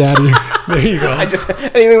of GoDaddy. There you go. I just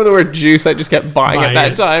anything with the word juice, I just kept buying at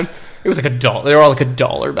that time. It was like $1. They were all like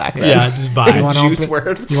 $1 back then. Yeah, just buy You want to juice open,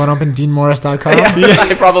 word. you want to open DeanMorris.com?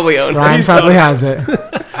 I probably own Ryan it. probably has it.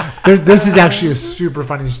 This is actually a super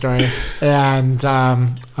funny story, and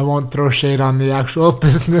I won't throw shade on the actual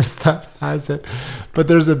business that has it, but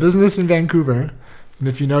there's a business in Vancouver, and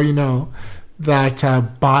if you know, you know,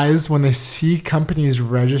 that buys, when they see companies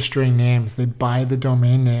registering names, they buy the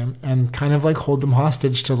domain name and kind of like hold them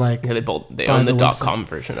hostage to like. Yeah, they buy own the website. .com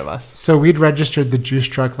version of us. So we'd registered the Juice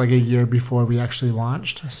Truck like a year before we actually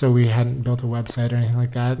launched. So we hadn't built a website or anything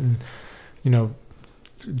like that. And, you know,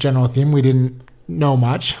 general theme, we didn't know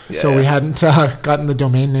much. So we hadn't gotten the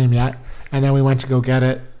domain name yet. And then we went to go get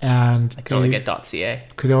it. And I could only get .ca.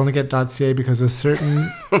 Could only get .ca because a certain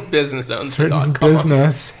Business owns certain the .com.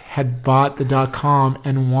 business had bought the .com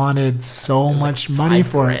and wanted so much money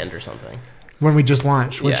for it. $5,000 or something. When we just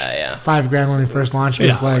launched, which $5,000 when we first launched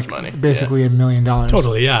was so much like money. basically $1 million.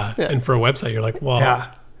 Totally, yeah. And for a website, you're like, well,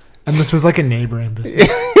 Yeah. And this was like a neighboring business.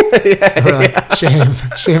 So we're like, shame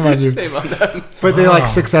on you. Shame on them. But they like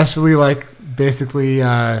successfully like basically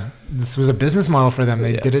this was a business model for them.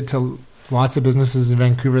 They did it to lots of businesses in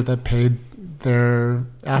Vancouver that paid their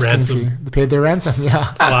asking Ransom. fee. They paid their ransom,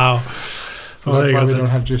 yeah. wow. So Well, that's there you why go. we don't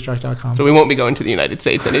That's- have juicestruck.com. So we won't be going to the United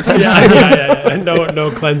States anytime Yeah, soon. yeah.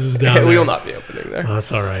 No cleanses down we there. will not be opening there. Oh,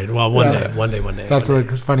 that's all right. Well, one Yeah. day, one day. That's a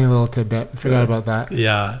funny little tidbit. Forgot about that.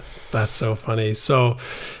 Yeah, that's so funny. So,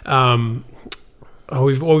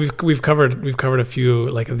 we've covered a few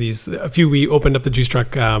like of these. A few we opened up the Juice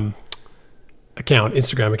Truck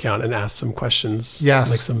Instagram account and asked some questions. Yes.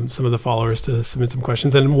 Like some of the followers to submit some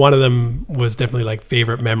questions, and one of them was definitely like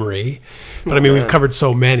favorite memory. But I mean, we've covered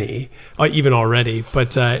so many even already.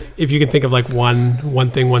 But if you can think of like one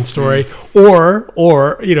thing, one story,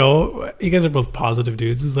 or you know, you guys are both positive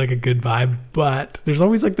dudes. It's like a good vibe. But there's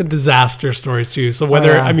always like the disaster stories too. So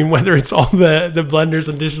whether whether it's all the blenders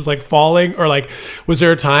and dishes like falling, or like was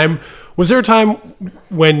there a time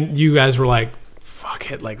when you guys were like, fuck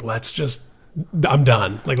it, like I'm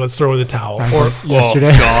done. Like, let's throw in the towel. Or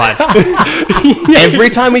Yesterday. God. Every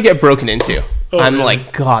time we get broken into, I'm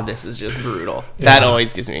like, God, this is just brutal. That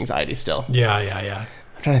always gives me anxiety still. yeah.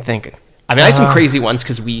 I'm trying to think. I mean, I had some crazy ones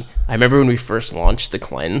because I remember when we first launched the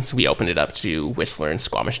Cleanse, we opened it up to Whistler and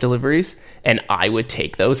Squamish deliveries, and I would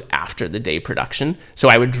take those after the day production. So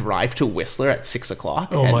I would drive to Whistler at 6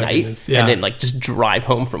 o'clock at my night, goodness, yeah. and then like just drive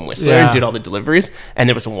home from Whistler Yeah. and did all the deliveries. And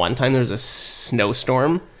there was one time there was a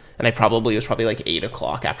snowstorm, and it was probably like 8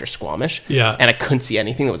 o'clock after Squamish. Yeah. And I couldn't see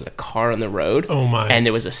anything. There was a car on the road. Oh, my. And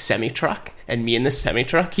there was a semi-truck. And me in the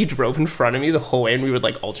semi-truck, he drove in front of me the whole way, and we would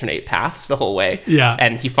like alternate paths the whole way. Yeah.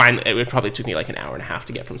 And it probably took me like an hour and a half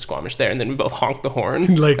to get from Squamish there. And then we both honked the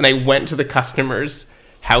horns. Like- and I went to the customer's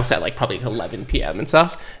house at like probably 11 p.m. and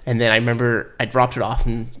stuff. And then I remember I dropped it off,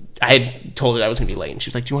 and I had told her I was going to be late, and she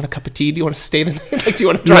was like, do you want a cup of tea? Do you want to stay the night? Like, do you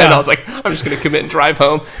want to drive? Yeah. And I was like, I'm just going to commit and drive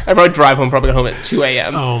home. I probably got home at 2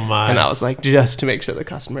 a.m. Oh, my. And I was like, just to make sure the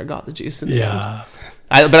customer got the juice in the end. Yeah.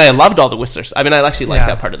 But I loved all the Whistlers. I mean, I actually like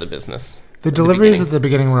that part of the business. The at deliveries beginning. at the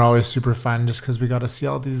beginning were always super fun just because we got to see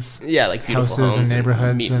all these. Yeah, like beautiful houses and homes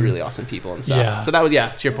neighborhoods meet and- really awesome people and stuff. Yeah. So that was,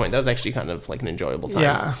 to your point, that was actually kind of like an enjoyable time.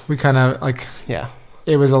 Yeah, we kind of like, Yeah.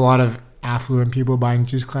 it was a lot of affluent people buying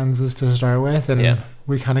juice cleanses to start with. And Yeah.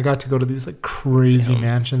 we kind of got to go to these like crazy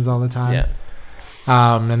mansions all the time. Yeah.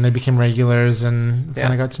 And they became regulars and Yeah.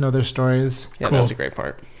 kind of got to know their stories. Yeah, Cool. that was a great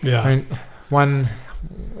part. Yeah. I mean, one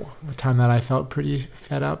time that I felt pretty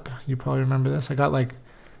fed up, you probably remember this. I got like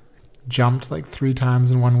jumped like 3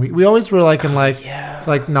 times in 1 week. We always were like in like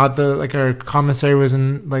not the like our commissary was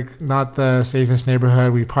in like not the safest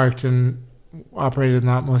neighborhood. We parked and operated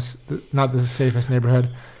not the safest neighborhood.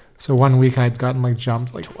 So 1 week I'd gotten like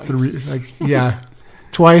jumped like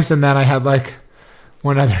twice, and then I had like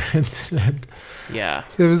one other incident. Yeah.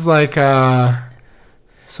 It was like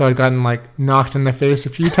so I'd gotten like knocked in the face a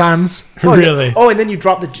few times. Really? Oh, and then you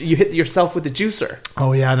hit yourself with the juicer.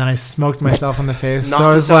 Oh yeah, and then I smoked myself in the face. Knocked So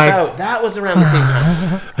I was yourself like out. That was around the same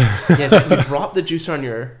time. Yeah, so you dropped the juicer on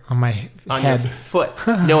your on my head. your foot.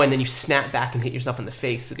 No, and then you snap back and hit yourself in the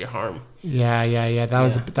face with your arm. Yeah. That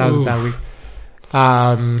was a bad week.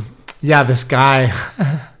 Yeah, this guy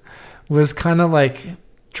was kind of like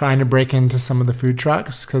trying to break into some of the food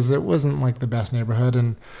trucks because it wasn't like the best neighborhood,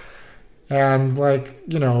 and like,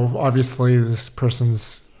 you know, obviously this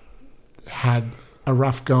person's had a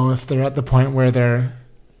rough go if they're at the point where they're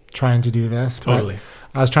trying to do this. Totally.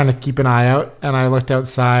 But I was trying to keep an eye out, and I looked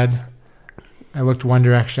outside. I looked one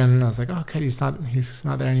direction. I was like, "Oh, okay, he's not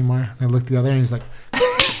there anymore." And I looked the other, and he's like,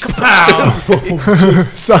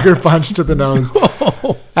 sucker punch to the nose.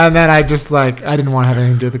 And then I just I didn't want to have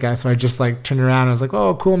anything to do with the guy, so I just turned around and I was like,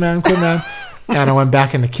 oh, cool man. And I went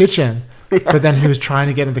back in the kitchen. But then he was trying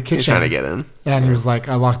to get in the kitchen. He's trying to get in. And he was like,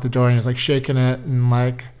 I locked the door and he was shaking it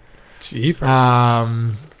and Jeepers.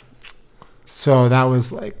 So that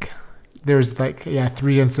was there's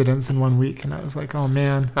 3 incidents in 1 week, and I was like, oh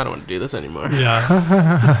man, I don't want to do this anymore.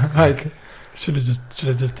 Yeah. Should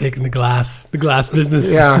have just taken the glass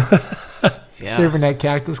business. Yeah. Yeah. Serving at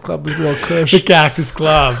Cactus Club was real cush. The Cactus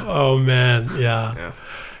Club. Oh man. Yeah.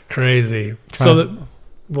 Crazy.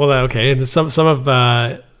 Okay. And some of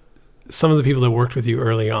the people that worked with you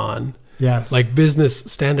early on, yes,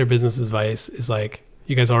 standard business advice is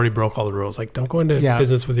you guys already broke all the rules. Don't go into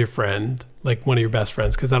business with your friend, one of your best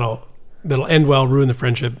friends, because that'll end well, ruin the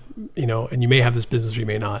friendship, and you may have this business or you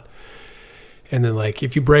may not. And then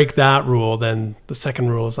if you break that rule, then the second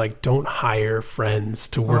rule is don't hire friends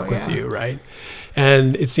to work with you, right?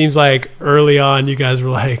 And it seems early on you guys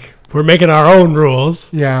were we're making our own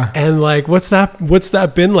rules. Yeah. And what's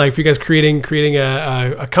that been like for you guys creating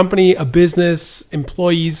a company, a business,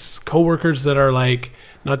 employees, coworkers that are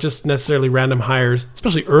not just necessarily random hires,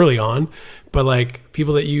 especially early on, but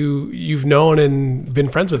people that you've known and been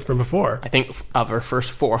friends with from before? I think of our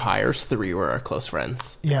first 4 hires, 3 were our close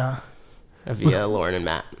friends. Yeah. Via Lauren and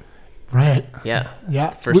Matt. Right. Yeah. Yeah.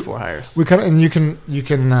 First 4 hires. We and you can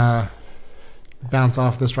bounce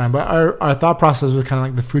off this, Ryan, but our thought process was kind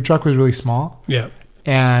of the food truck was really small. Yeah.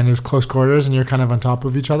 And it was close quarters, and you're kind of on top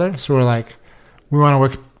of each other. So we're we want to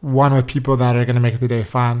work, 1, with people that are going to make the day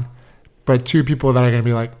fun, but 2 people that are going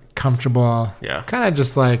to be comfortable. Yeah. Kind of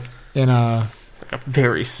just in a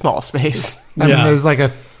very small space. I mean, there's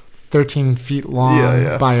a 13 feet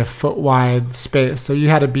long by a foot wide space, so you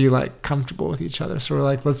had to be comfortable with each other. So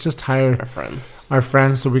we're let's just hire our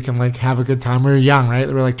friends so we can have a good time. We were young, right?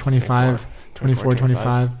 We were 24,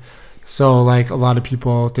 25. So a lot of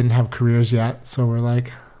people didn't have careers yet, so we're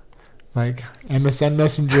MSN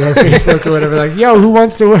Messenger or Facebook or whatever, yo, who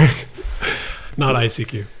wants to work? Not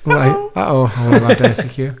ICQ. What about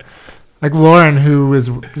ICQ? Lauren, who has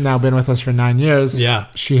now been with us for 9 years,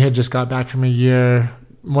 she had just got back from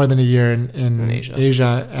more than a year in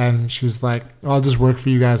Asia, and she was I'll just work for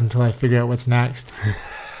you guys until I figure out what's next.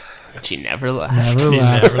 She never left.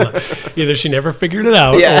 Never left. Either she never figured it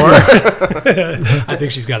out, or I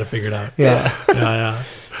think she's got it figured out. Yeah.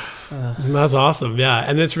 That's awesome. Yeah,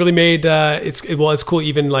 and it's really made it's cool.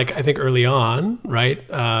 Even I think early on, right?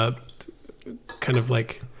 Kind of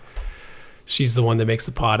she's the one that makes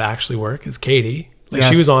the pod actually work. Is Katie?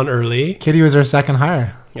 She was on early. Katie was our second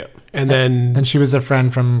hire. Yep. And then... And she was a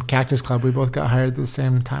friend from Cactus Club. We both got hired at the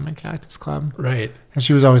same time at Cactus Club. Right. And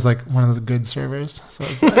she was always one of the good servers. So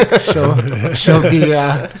it's she'll be...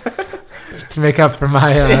 to make up for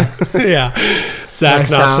my... Zach,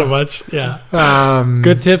 not so much. Yeah.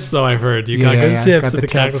 Good tips, though, I've heard. You got good tips at the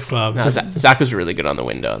Cactus Club. No, Zach was really good on the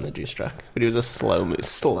window on the juice truck. But he was a slow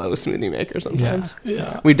smoothie maker sometimes.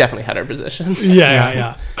 Yeah. We definitely had our positions.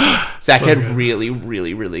 Yeah. Zach had really,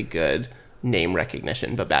 really, really good name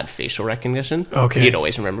recognition, but bad facial recognition. Okay. He'd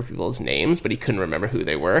always remember people's names, but he couldn't remember who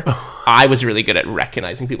they were. I was really good at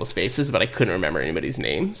recognizing people's faces, but I couldn't remember anybody's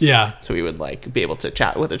names. Yeah. So we would be able to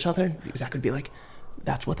chat with each other. Zach would be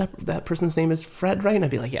that's what that person's name is, Fred, right? And I'd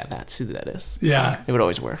be yeah, that's who that is. Yeah. It would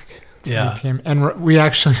always work. Yeah. And we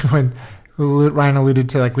actually, when Ryan alluded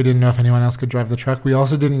to we didn't know if anyone else could drive the truck, we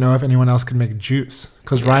also didn't know if anyone else could make juice,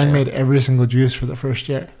 because Ryan made every single juice for the first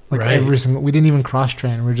year. Every single, we didn't even cross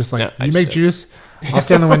train. We are just you make juice, I'll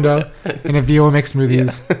stay on the window, and if Vio makes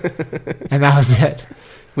smoothies, and that was it.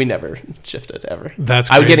 We never shifted ever. That's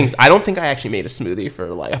crazy. I don't think I actually made a smoothie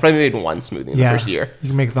for I probably made 1 smoothie in the first year. You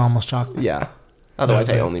can make the almost chocolate. Yeah. Otherwise,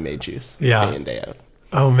 I only made juice day in, day out.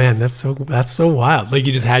 Oh man, that's so wild.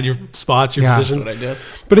 You just had your spots, your positions. That's what I did.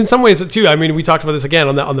 But in some ways too, I mean, we talked about this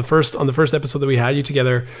again on the first episode that we had you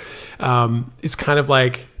together. It's kind of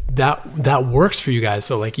that works for you guys.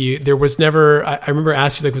 So there was never, I remember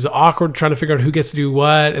asking you was it awkward trying to figure out who gets to do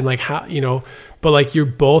what and how, but you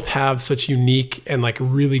both have such unique and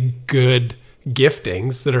really good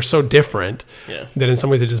giftings that are so different that in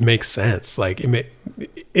some ways it just makes sense.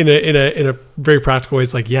 In a very practical way,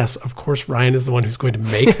 it's yes, of course Ryan is the one who's going to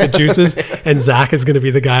make the juices and Zach is going to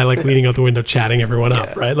be the guy leaning out the window chatting everyone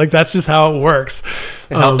up, right? That's just how it works.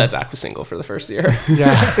 It helped that Zach was single for the first year.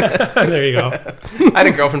 Yeah. There you go. I had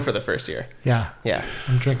a girlfriend for the first year. Yeah.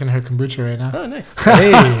 I'm drinking her kombucha right now. Oh, nice.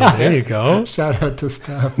 Hey, there you go. Shout out to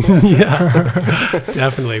Steph. Yeah.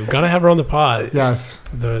 Definitely. We've got to have her on the pod. Yes.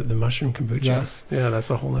 The mushroom kombucha. Yes. Yeah, that's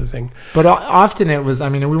a whole other thing. But often it was,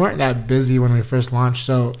 we weren't that busy when we first launched,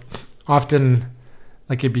 so often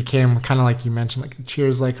like it became kind of like you mentioned, like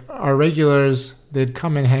Cheers, like our regulars, they'd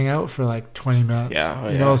come and hang out for like 20 minutes. Yeah.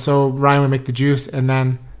 You know, so Ryan would make the juice and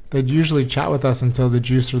then they'd usually chat with us until the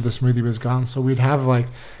juice or the smoothie was gone. So we'd have like,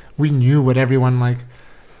 we knew what everyone like,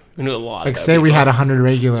 We knew a lot. like about say we people. had 100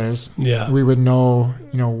 regulars. Yeah. We would know,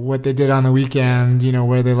 you know, what they did on the weekend, you know,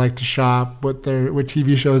 where they like to shop, what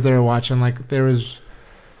TV shows they were watching. Like there was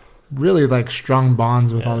really like strong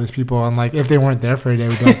bonds with all these people, and like if they weren't there for a day,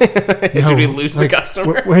 we'd be like, Did we lose like, the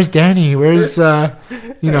customer? Where's Danny? Where's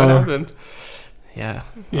you know? Yeah.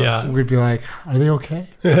 Yeah. We'd be like, are they okay?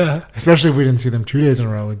 Yeah. Especially if we didn't see them 2 days in a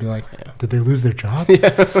row. We'd be like, did they lose their job?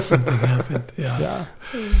 Something happened. Yeah.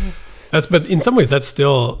 But in some ways that's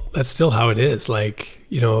still how it is. Like,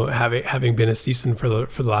 you know, having been at Stevenson for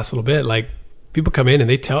the last little bit, like people come in and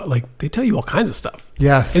they tell you all kinds of stuff.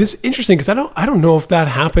 Yes. And it's interesting because I don't know if that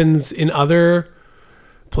happens in other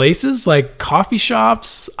places like coffee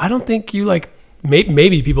shops. I don't think you like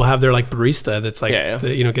maybe people have their like barista that's like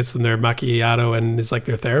you know, gets them their macchiato and is like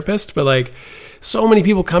their therapist, but like so many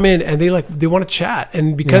people come in and they want to chat,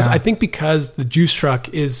 and because I think because the juice truck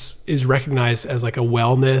is recognized as like a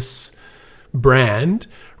wellness brand,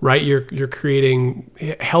 right? You're creating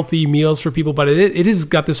healthy meals for people, but it has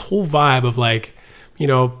got this whole vibe of like, you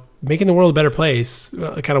know, making the world a better place,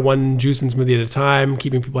 kind of one juice and smoothie at a time,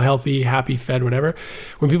 keeping people healthy, happy, fed, whatever.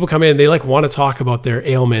 When people come in, they like want to talk about their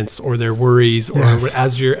ailments or their worries, or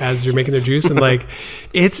as you're making their juice, and like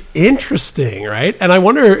it's interesting, right? And I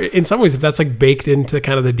wonder in some ways if that's like baked into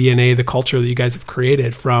kind of the DNA, the culture that you guys have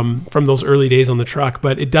created from those early days on the truck.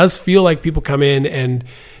 But it does feel like people come in and,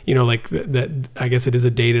 you know, like that. I guess it is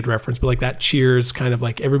a dated reference, but like that Cheers kind of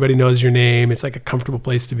like everybody knows your name. It's like a comfortable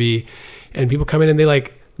place to be, and people come in and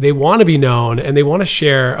they want to be known and they want to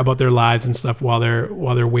share about their lives and stuff while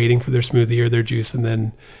they're waiting for their smoothie or their juice. And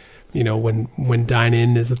then, you know, when dine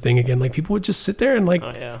in is a thing again, like people would just sit there and like,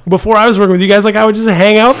 before I was working with you guys, like I would just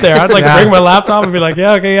hang out there. I'd like bring my laptop and be like,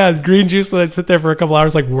 green juice. And I'd sit there for a couple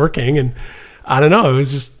hours, like working. And I don't know, it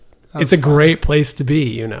was just, it's a great place to be,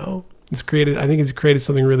 you know. I think it's created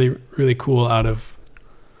something really, really cool out of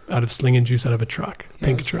slinging juice out of a truck,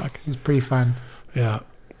 pink truck. It's pretty fun. Yeah.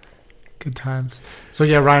 Good times. So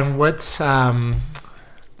yeah, Ryan, what's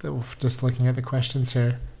just looking at the questions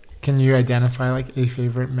here, can you identify like a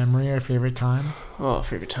favorite memory or favorite time? Oh,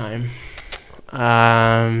 favorite time.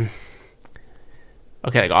 Okay,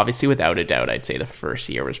 like obviously without a doubt, I'd say the first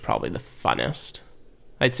year was probably the funnest.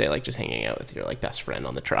 I'd say like just hanging out with your like best friend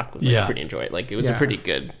on the truck was like pretty enjoyable. Like it was a pretty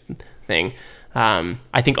good thing.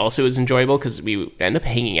 I think also it was enjoyable because we end up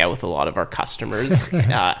hanging out with a lot of our customers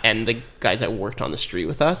and the guys that worked on the street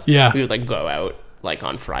with us. Yeah, we would like go out like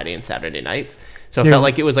on Friday and Saturday nights. So it felt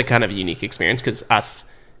like it was like kind of a unique experience because us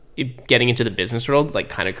getting into the business world like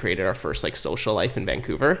kind of created our first like social life in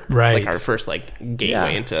Vancouver. Right, like our first like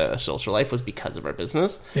gateway into social life was because of our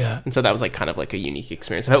business. Yeah, and so that was like kind of like a unique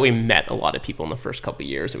experience. I thought we met a lot of people in the first couple of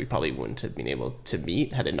years that we probably wouldn't have been able to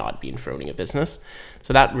meet had it not been for owning a business.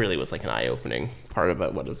 So that really was like an eye-opening part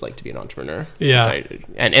about what it was like to be an entrepreneur. Yeah,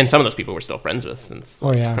 and some of those people we're still friends with since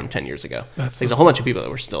from 10 years ago. There's a whole bunch of people that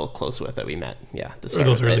we're still close with that we met. Yeah, the start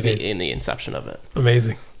those early days in the inception of it.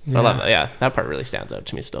 Amazing. So I love that. Yeah, that part really stands out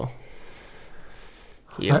to me still.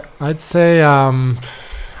 Yeah, I'd say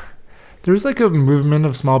there was like a movement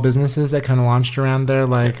of small businesses that kind of launched around there,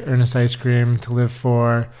 like Ernest Ice Cream, To Live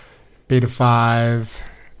For, Beta 5,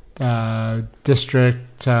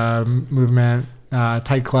 District movement,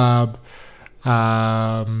 Tight Club.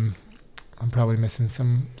 I'm probably missing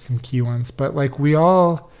some key ones, but like we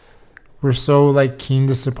all were so like keen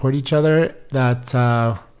to support each other that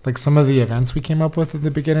like some of the events we came up with at the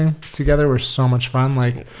beginning together were so much fun,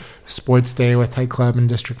 like Sports Day with Tight Club and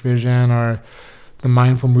District Vision, or the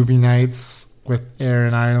Mindful Movie Nights with Air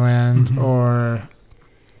in Ireland, or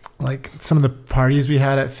like some of the parties we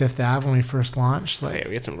had at Fifth Ave when we first launched. Like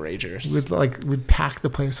we had some ragers. We'd pack the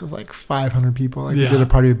place with like 500 people. Like we did a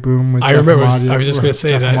party with Boom. With I remember. I was just going to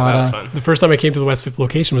say that was fun. The first time I came to the West Fifth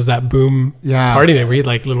location was that Boom party night. We had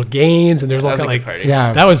like little games and there's all kind of like party.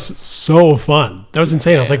 Yeah, that was so fun. That was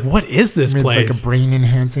insane. I was like, what is this place? Like a brain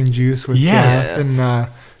enhancing juice with Jeff, and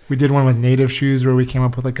we did one with Native Shoes where we came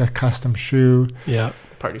up with like a custom shoe. Yeah.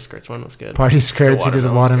 Party skirts one was good. Party skirts, we did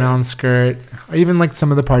a watermelon skirt. Or even like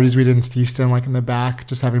some of the parties we did in Steveston, like in the back,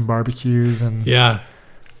 just having barbecues and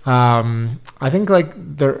I think like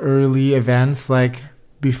the early events, like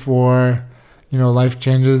before, you know, life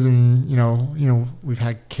changes and you know we've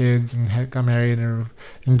had kids and got married or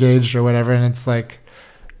engaged or whatever, and it's like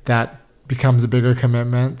that becomes a bigger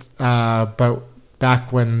commitment. But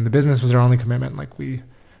back when the business was our only commitment, like we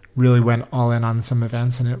really went all in on some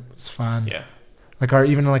events and it was fun. Yeah. Like our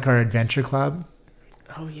adventure club,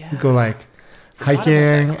 Oh yeah. We go like Forgot about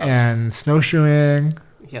hiking that club. and snowshoeing.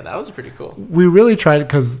 Yeah, that was pretty cool. We really tried it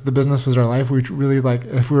because the business was our life. We really like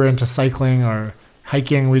if we were into cycling or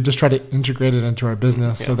hiking, we just tried to integrate it into our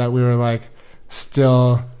business so that we were like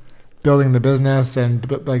still building the business and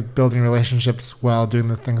like building relationships while doing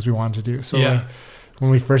the things we wanted to do. So like, when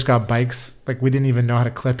we first got bikes, like we didn't even know how to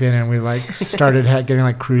clip in, and we like started getting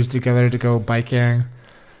like crews together to go biking.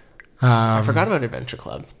 I forgot about Adventure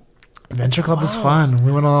Club. Adventure Club was fun.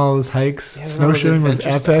 We went on all those hikes. Yeah, I remember the Snowshoeing was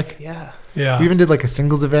adventure epic. stuff. Yeah. Yeah. We even did like a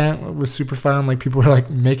singles event. It was super fun. Like people were like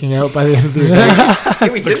making out by the end of the event.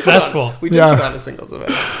 Yeah, we Successful. We did put on a singles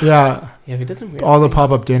event. Yeah. Yeah, we did some weird All the things.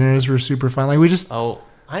 pop-up dinners were super fun. Like we just, Oh,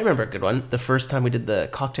 I remember a good one. The first time we did the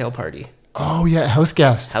cocktail party. oh yeah, house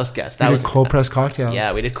guest. House guest. We That was did cold press cocktails.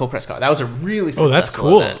 Yeah, we did cold press cocktail. That was a really successful that's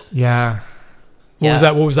cool. event. Yeah. What was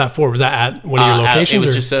that? What was that for? Was that at one of your locations?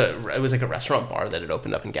 It was or? it was like a restaurant bar that had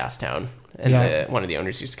opened up in Gastown, and Yeah. one of the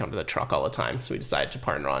owners used to come to the truck all the time. So we decided to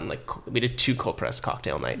partner on we did 2 cold press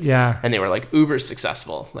cocktail nights. Yeah. and they were like uber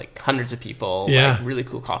successful, like hundreds of people. Yeah. like, really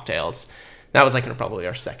cool cocktails. That was like probably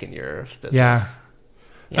our second year of business. Yeah.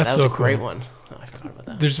 yeah, That's that was so a great cool. one. Oh, I forgot about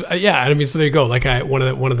that. There's I mean, so there you go. Like one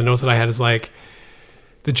of the notes that I had is like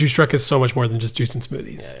the juice truck is so much more than just juice and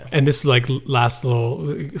smoothies. Yeah. And this like last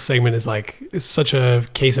little segment is like it's such a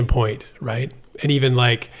case in point, right? And even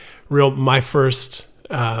like my first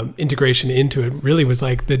integration into it really was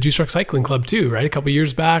like the Juice Truck Cycling Club too, right? A couple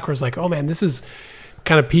years back, where it's like, oh man, this is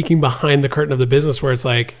kind of peeking behind the curtain of the business, where it's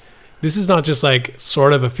like this is not just like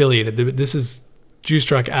sort of affiliated. This is Juice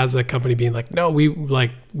Truck as a company being like, no, we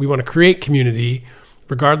want to create community,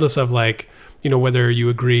 regardless of like, you know, whether you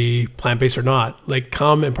agree plant-based or not. Like,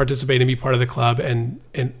 come and participate and be part of the club and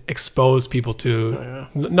expose people to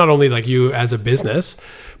not only like you as a business,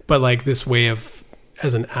 but like this way of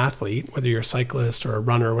as an athlete, whether you're a cyclist or a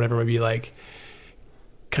runner or whatever, it might be like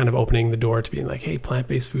kind of opening the door to being like, hey,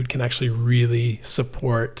 plant-based food can actually really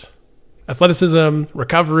support athleticism,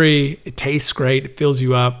 recovery. It tastes great. It fills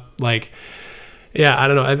you up. Like, yeah, I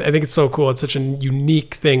don't know. I think it's so cool. It's such a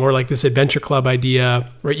unique thing, or like this adventure club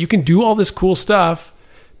idea, right? You can do all this cool stuff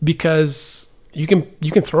because you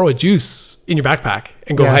can throw a juice in your backpack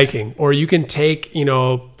and go hiking, or you can take, you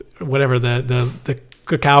know, whatever the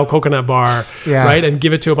cacao coconut bar, right, and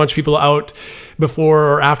give it to a bunch of people out before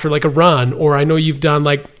or after like a run. Or I know you've done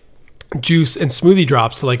like juice and smoothie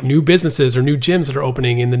drops to like new businesses or new gyms that are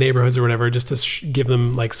opening in the neighborhoods or whatever, just to give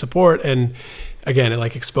them like support. And again, it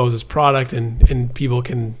like exposes product and people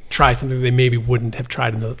can try something they maybe wouldn't have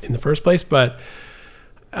tried in the first place. But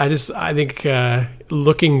I think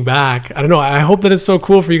looking back, I don't know, I hope that it's so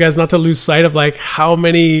cool for you guys not to lose sight of like how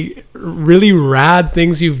many really rad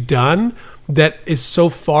things you've done that is so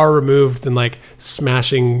far removed than like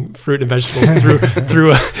smashing fruit and vegetables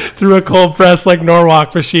through a cold press like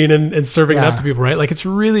Norwalk machine and serving it up to people, right? Like, it's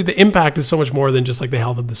really, the impact is so much more than just like the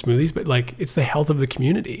health of the smoothies, but like it's the health of the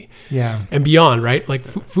community and beyond, right? Like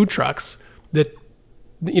food trucks that,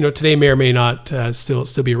 you know, today may or may not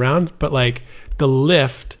still be around, but like the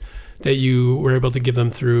lift that you were able to give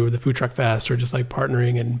them through the Food Truck Fest, or just like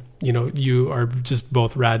partnering, and you know, you are just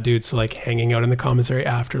both rad dudes, so like hanging out in the commissary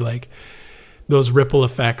after, like those ripple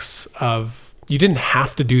effects of, you didn't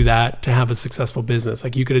have to do that to have a successful business.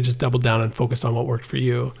 Like, you could have just doubled down and focused on what worked for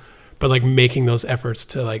you, but like making those efforts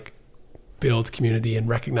to like build community and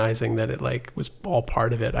recognizing that it like was all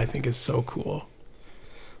part of it, I think is so cool.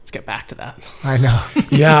 Let's get back to that. I know.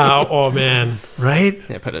 Yeah. Oh man. Right.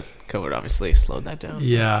 Yeah, COVID obviously slowed that down.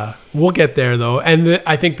 Yeah, we'll get there though. And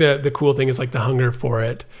I think the cool thing is like the hunger for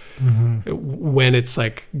it when it's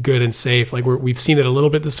like good and safe. Like we've seen it a little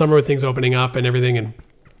bit this summer with things opening up and everything, and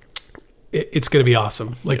it's going to be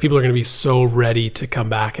awesome. Like people are going to be so ready to come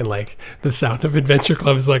back, and like the sound of Adventure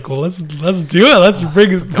Club is like, well, let's do it. Let's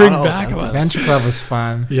bring back Adventure Club was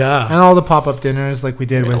fun. Yeah. And all the pop-up dinners like we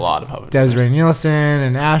did with a lot of pop-up Desiree Nielsen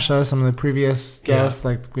and Asha, some of the previous guests.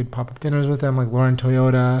 Like we had pop-up dinners with them, like Lauren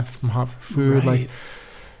Toyota from Hot for Food. Right. Like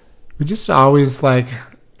we just always, like,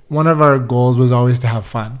 one of our goals was always to have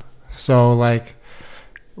fun. So like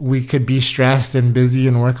we could be stressed and busy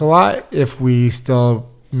and work a lot if we still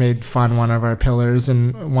made fun one of our pillars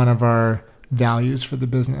and one of our values for the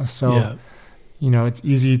business. So, you know, it's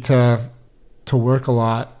easy to work a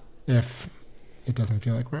lot if it doesn't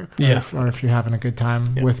feel like work. Or if you're having a good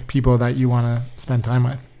time with people that you want to spend time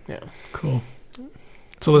with. Yeah. Cool.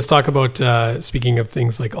 So let's talk about, speaking of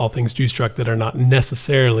things like all things Juice Truck that are not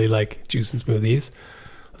necessarily like juice and smoothies,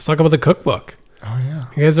 let's talk about the cookbook. Oh, yeah.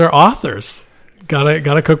 You guys are authors. Got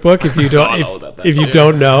a cookbook. If you don't, all about that if you too.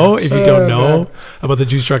 don't know about the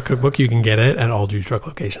Juice Truck cookbook, you can get it at all Juice Truck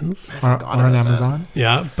locations. or on Amazon.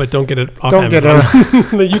 Yeah, but don't get it off Don't get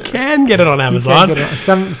Amazon. You can get it on You can't Amazon. get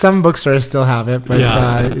it. Some bookstores still have it, but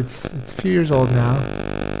Yeah. it's a few years old now.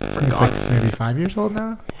 It's like maybe 5 years old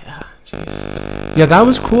now. Yeah, jeez. Yeah, that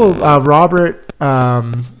was cool. Robert,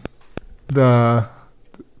 the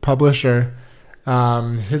publisher,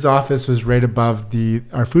 his office was right above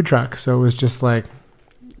our food truck, so it was just like,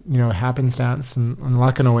 happenstance and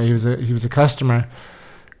luck in a way. He was a customer,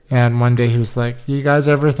 and one day he was like, "You guys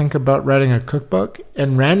ever think about writing a cookbook?"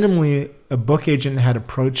 And randomly, a book agent had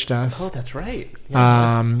approached us. Oh, that's right.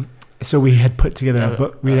 Yeah. So we had put together a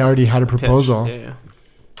book. We already had a proposal, Pitch. Yeah.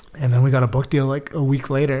 and then we got a book deal like a week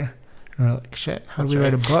later. And we're like, "Shit, how do we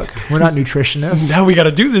write a book? We're not nutritionists." Now we got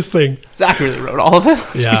to do this thing. Zach really wrote all of it.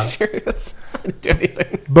 Let's Yeah. be serious. I didn't do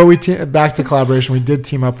anything. But back to collaboration. We did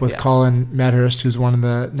team up with Yeah. Colin Medhurst, who's one of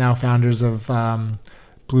the now founders of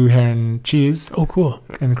Blue Heron Cheese Oh, cool.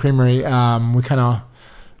 and Creamery. We kind of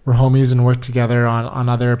were homies and worked together on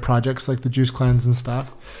other projects like the Juice Cleanse and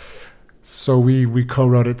stuff. So we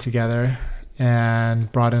co-wrote it together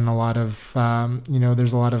and brought in a lot of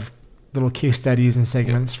there's a lot of little case studies and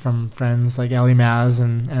segments from friends like Ellie Maz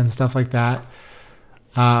and stuff like that.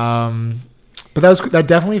 But that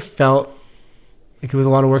definitely felt like it was a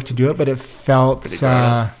lot of work to do it, but it felt Pretty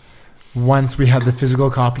grown once we had the physical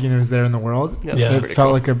copy and it was there in the world, Yeah, Yeah. that's it pretty felt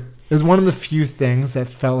cool. like it was one of the few things that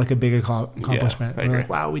felt like a big accomplishment. I We're agree. like,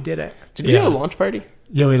 wow, we did it. Did we Yeah. have a launch party?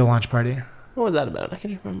 Yeah, we had a launch party. What was that about? I can't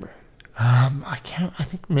even remember. I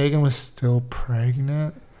think Megan was still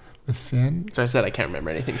pregnant with Finn. So I said I can't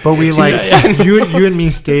remember anything. But we like Yeah. you and me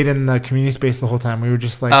stayed in the community space the whole time. We were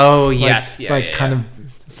just like, Oh, like- yes. Yeah, like yeah, kind yeah. of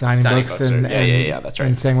signing Signing books books or- and yeah, that's right.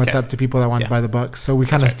 and saying what's Okay. up to people that wanted to Yeah. buy the books. So we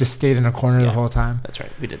kind of That's right. just stayed in a corner the Yeah. whole time. That's right.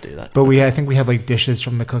 We did do that. But I think we had like dishes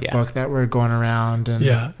from the cookbook that were going around. And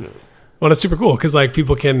Yeah. Well, it's super cool because like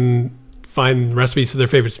people can find recipes for their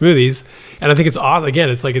favorite smoothies, and I think it's odd. Again,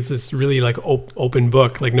 it's like it's this really like open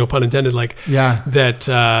book, like no pun intended. Like Yeah. that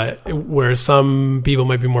where some people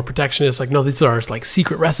might be more protectionist, like no, this is our like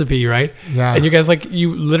secret recipe, right? Yeah. And you guys like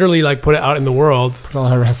you literally like put it out in the world. put all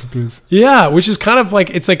our recipes. Yeah, which is kind of like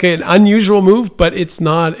it's like an unusual move, but it's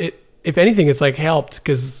not. If anything, it's like helped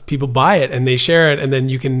because people buy it and they share it, and then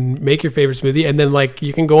you can make your favorite smoothie, and then like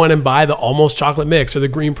you can go in and buy the almost chocolate mix or the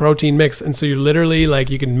green protein mix, and so you're literally like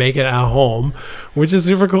you can make it at home, which is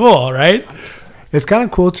super cool, right? It's kind of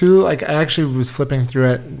cool too. Like I actually was flipping through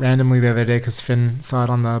it randomly the other day because Finn saw it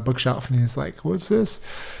on the bookshelf and he's like, "What's this?"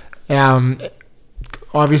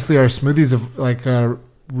 Obviously, our smoothies of like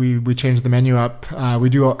we changed the menu up. We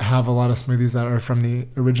do have a lot of smoothies that are from the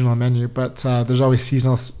original menu, but there's always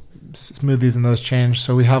seasonal smoothies and those change.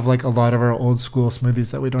 So we have like a lot of our old school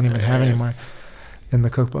smoothies that we don't even have anymore in the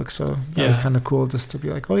cookbook. So that was Yeah. kind of cool just to be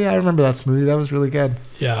like, "Oh yeah, I remember that smoothie. That was really good."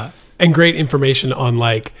 Yeah, and great information on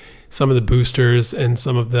like some of the boosters and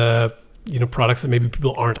some of the products that maybe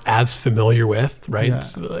people aren't as familiar with, right? Yeah.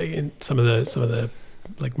 So, like in some of the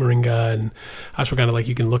like moringa and ashwagandha, like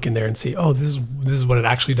you can look in there and see, oh, this is what it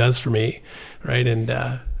actually does for me, right? And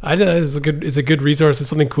it's a good resource. It's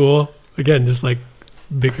something cool. Again, just like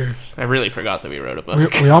bigger. I really forgot that we wrote a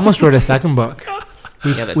book. We almost wrote a second book.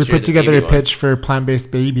 Yeah, that's We true, put the together a baby one. pitch for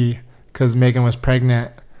Plant-Based Baby because Megan was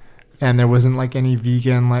pregnant and there wasn't like any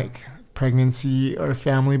vegan like pregnancy or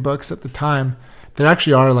family books at the time. There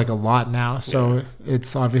actually are like a lot now, so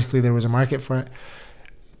it's obviously there was a market for it.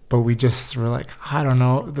 But we just were like, I don't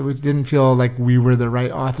know, we didn't feel like we were the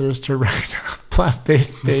right authors to write a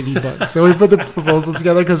plant-based baby book. So we put the proposal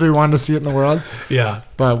together because we wanted to see it in the world. Yeah,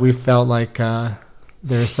 But we felt like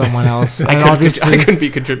there's someone else, and I obviously, couldn't be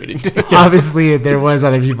contributing to it. obviously there was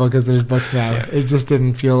other people because there's books now. It just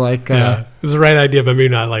didn't feel like yeah. It's the right idea, but maybe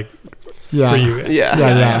not like yeah, for you. Yeah.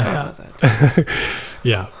 yeah.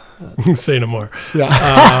 Yeah. Say no more.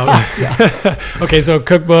 Yeah. Okay, so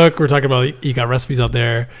cookbook. We're talking about you got recipes out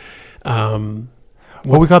there.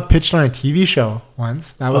 Well, we got pitched on a TV show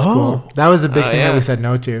once. That was Oh. cool. That was a big Oh, thing yeah. that we said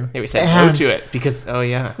no to. Yeah, we said no And to it because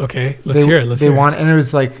Okay, let's they, hear it. Let's they hear want, and it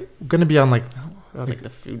was like going to be on like that was like the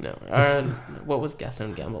Food Network. What was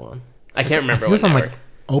Gaston Gamble on? I can't remember it what was on network. like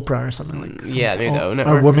Oprah or something like. Yeah, maybe the O or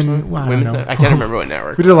Network. women. or Well, I don't women's know. I can't remember what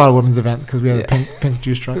network. We did a lot of women's events because we had Yeah. a pink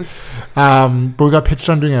juice truck. But we got pitched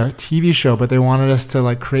on doing a TV show, but they wanted us to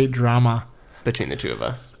like create drama, between the two of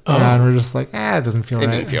us. and we're just like, it doesn't feel It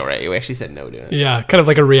right. didn't feel right. We actually said no to it. Yeah, kind of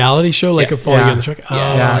like a reality show, like Yeah. a Falling Yeah. on the Truck. Oh,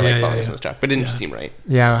 Yeah, like yeah, following yeah, us on the truck, but it didn't seem right.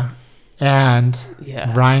 Yeah, and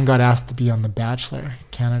Yeah. Ryan got asked to be on The Bachelor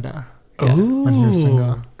Canada. Yeah. when he was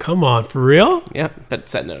single. Come on, for real? Yeah, but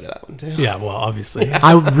said no to that one too. Yeah, well, obviously.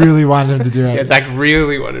 I really wanted him to do Yeah, it Zach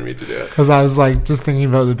really wanted me to do it. because I was like just thinking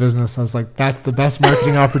about the business. I was like, that's the best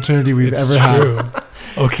marketing opportunity we've It's ever true. had.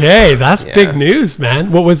 Okay, that's Yeah. big news,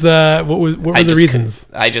 man. What were the reasons?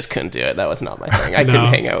 I just couldn't do it. That was not my thing. I No. couldn't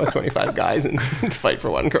hang out with 25 guys and fight for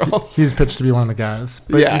one girl. He's pitched to be one of the guys,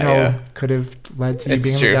 but Yeah, you know, yeah. could have led to you It's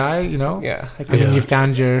being true. the guy. You know, Yeah, I I mean, Yeah. you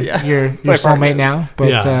found your Yeah. your My soulmate partner. now, but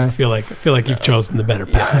Yeah, I feel like you've chosen the better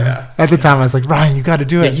path. at the time I was like, Ryan, you got to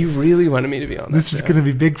do Yeah, it. you really wanted me to be on This that is show. going to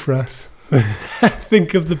be big for us.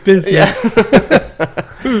 Think of the business. Yes.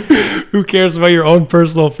 Who cares about your own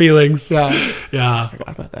personal feelings? Yeah. Yeah. Forgot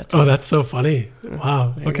about that too. Oh, that's so funny.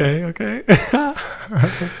 Wow. Okay.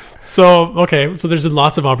 So there's been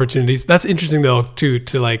lots of opportunities. That's interesting though, too,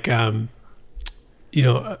 to like,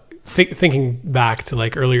 thinking back to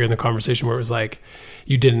like earlier in the conversation where it was like,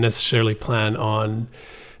 you didn't necessarily plan on,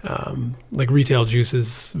 like retail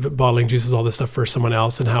juices, bottling juices, all this stuff for someone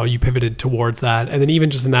else, and how you pivoted towards that. And then even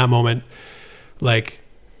just in that moment, like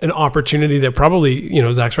an opportunity that probably,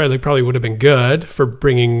 Zach's right, like probably would have been good for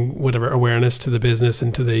bringing whatever awareness to the business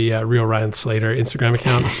and to the Real Ryan Slater Instagram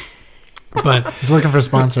account. But He's looking for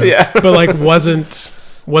sponsors. Yeah. but like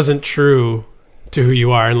wasn't true to who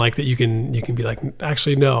you are, and like that you can be like,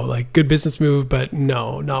 actually no, like good business move, but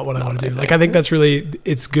no, not what I want to do. Like I think that's really,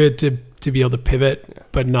 it's good to be able to pivot,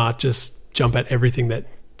 but not just jump at everything that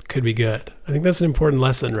could be good. I think that's an important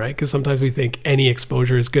lesson, right? Because sometimes we think any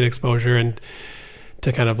exposure is good exposure, and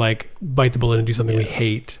to kind of like bite the bullet and do something we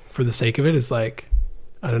hate for the sake of it is like,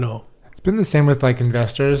 I don't know. It's been the same with like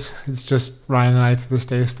investors. It's just Ryan and I to this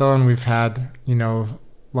day still, and we've had,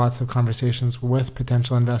 lots of conversations with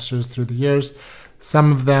potential investors through the years.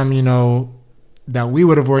 Some of them, that we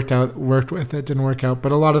would have worked with, it didn't work out,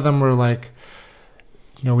 but a lot of them were like,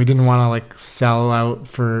 we didn't want to like sell out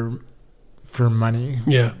for money.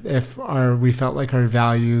 Yeah. If we felt like our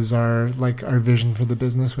values, our vision for the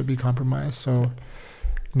business would be compromised. So,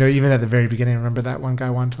 even at the very beginning, remember that one guy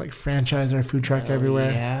wanted to like franchise our food truck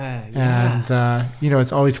everywhere. Yeah. And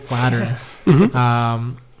it's always flattering.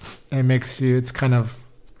 It makes you, it's kind of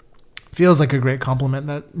feels like a great compliment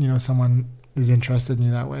that, someone is interested in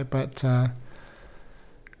you that way. But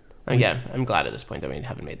Yeah, I'm glad at this point that we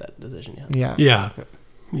haven't made that decision yet. yeah.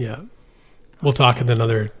 Yeah. We'll talk in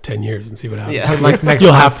another 10 years and see what happens. Yeah. Like next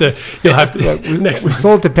You'll month. have to next We month,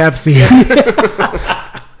 sold to Pepsi.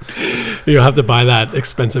 you'll have to buy that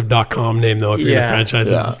expensive .com name though if you're Yeah. gonna franchise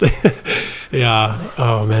Yeah. it. Yeah.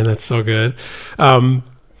 Oh man, that's so good.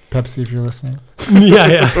 Pepsi, if you're listening.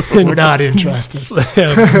 Yeah. We're not interested.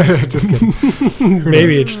 Just kidding.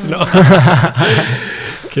 Maybe interested.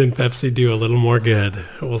 Can Pepsi do a little more good?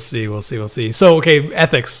 We'll see. So, okay,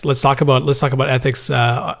 ethics. Let's talk about ethics,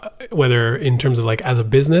 whether in terms of like as a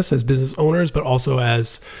business, as business owners, but also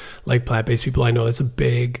as like plant-based people. I know that's a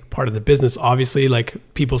big part of the business. Obviously, like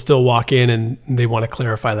people still walk in and they want to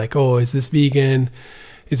clarify, like, oh, is this vegan?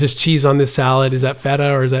 Is this cheese on this salad? Is that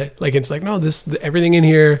feta, or is that like? It's like no, everything in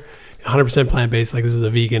here. 100% plant-based, like this is a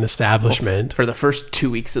vegan establishment. For the first 2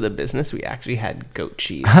 weeks of the business, we actually had goat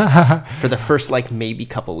cheese. For the first like maybe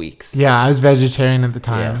couple weeks. Yeah, I was vegetarian at the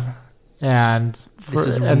time. And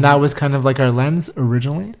that was kind of like our lens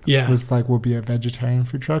originally. Yeah. Was like, we'll be a vegetarian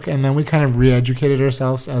food truck. And then we kind of re-educated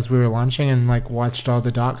ourselves as we were launching and like watched all the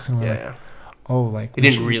docs and we're like, oh, like We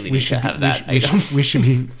didn't really need to have that item. We should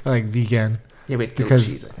be like vegan. Yeah, we had goat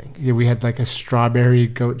Because cheese, I think. yeah, we had like a strawberry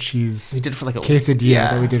goat cheese. We did for like a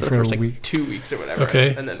quesadilla that we did for for the first a like week. 2 weeks or whatever.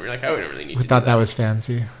 Okay. And then we were like, oh, we don't really need We to thought do that was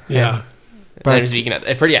fancy. Yeah. But But it was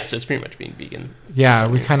vegan. So it's pretty much being vegan. yeah,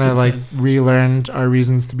 we Since kind of like then. relearned our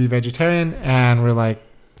reasons to be vegetarian, and we're like,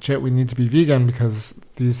 shit, we need to be vegan because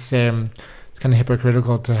it's kind of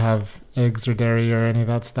hypocritical to have eggs or dairy or any of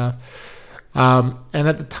that stuff. And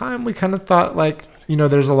at the time, we kind of thought like,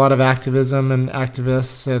 there's a lot of activism and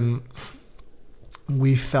activists, and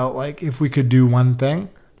we felt like if we could do one thing,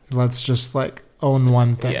 let's just like own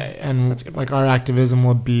one thing. Yeah, and that's a good like our activism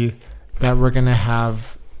will be that we're going to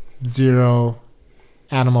have 0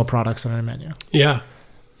 animal products on our menu. Yeah.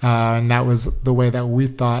 And that was the way that we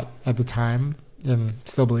thought at the time, and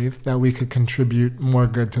still believe, that we could contribute more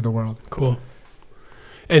good to the world. Cool.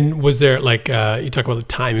 And was there like you talk about the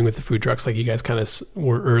timing with the food trucks? Like you guys kind of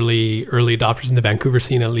were early adopters in the Vancouver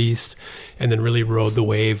scene at least, and then really rode the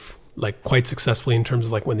wave like quite successfully in terms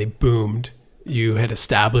of like when they boomed. You had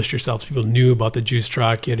established yourselves. People knew about the juice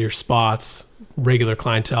truck. You had your spots, regular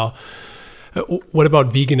clientele. What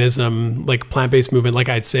about veganism, like plant-based movement? Like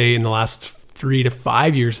I'd say in the last 3 to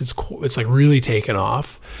 5 years, it's like really taken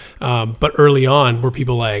off. But early on, were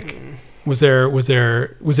people like, Was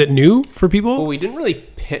it new for people? Well, we didn't really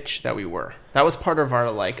pitch that we were. That was part of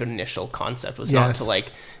our like initial concept, was not to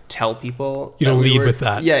like tell people. You don't lead with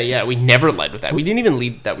that. Yeah. We never led with that. We didn't even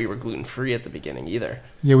lead that we were gluten-free at the beginning either.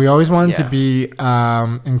 Yeah, we always wanted to be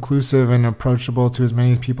inclusive and approachable to as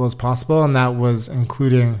many people as possible, and that was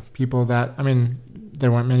including people that, I mean,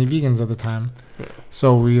 there weren't many vegans at the time. Yeah.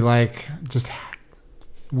 So we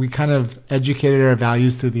kind of educated our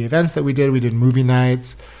values through the events that we did. We did movie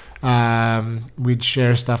nights. We'd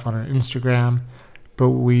share stuff on our Instagram, but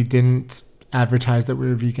we didn't advertise that we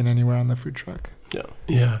were vegan anywhere on the food truck.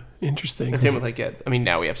 Yeah, interesting. And same with I mean,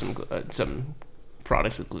 now we have some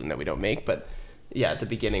products with gluten that we don't make, but yeah, at the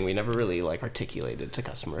beginning we never really like articulated to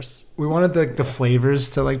customers. We wanted the flavors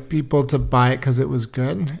to like people to buy it because it was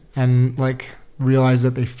good and like realize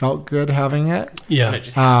that they felt good having it. Yeah. And it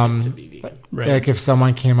just happened to be vegan. Right. Like if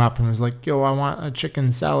someone came up and was like, "Yo, I want a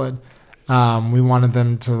chicken salad." We wanted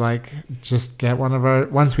them to like just get one of our,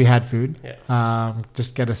 once we had food,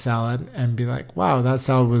 just get a salad and be like, wow, that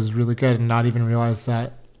salad was really good, and not even realize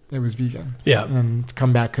that it was vegan. Yeah. And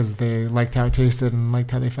come back because they liked how it tasted and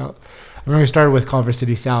liked how they felt. I remember we started with Culver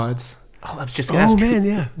City salads. Oh, I was just going to ask. Oh, man,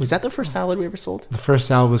 yeah. Was that the first salad we ever sold? The first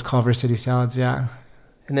salad was Culver City salads, yeah.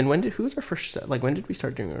 And then who was our first, like when did we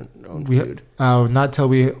start doing our own food? Not till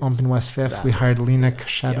we opened West 5th. We hired Lena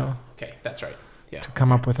Cachetto. Yeah. Okay, that's right. Yeah. To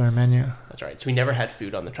come up with our menu. That's right. So we never had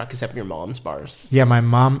food on the truck except your mom's bars. Yeah, my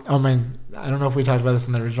mom. I don't know if we talked about this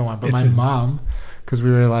in the original one, but my mom, because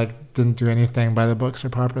we were like didn't do anything by the books or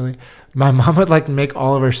properly. My mom would like make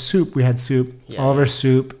all of our soup. We had soup, all of our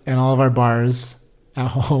soup, and all of our bars at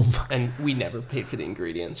home. And we never paid for the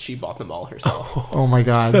ingredients. She bought them all herself. Oh my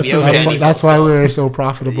god, that's why we were so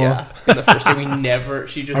profitable. Yeah. And the first day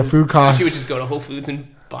she just our food costs. She would just go to Whole Foods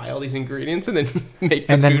and buy all these ingredients and then make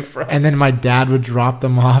food for us. And then my dad would drop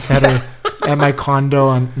them off at my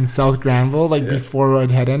condo in South Granville. Like before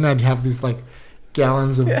I'd head in, I'd have these like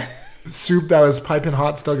gallons of soup that was piping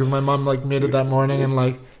hot still because my mom like made it that morning, and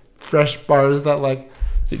like fresh bars that like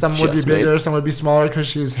some would be bigger, some would be smaller because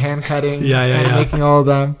she was hand cutting and making all of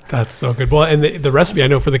them. That's so good. Well, and the recipe I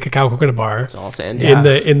know for the cacao coconut bar, it's all Sandy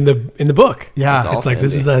in the book. Yeah, it's like Sandy.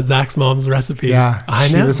 This is Zach's mom's recipe. Yeah,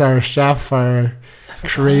 she was our chef, our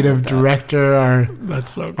creative director, that's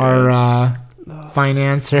so good. Our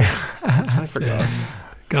financer. I forgot.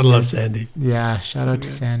 Gotta love Sandy. Yeah, shout out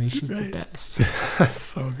to Sandy. She's the best. That's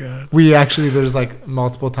so good. We actually, there's like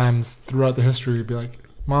multiple times throughout the history, we'd be like,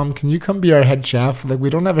 Mom, can you come be our head chef? Like, we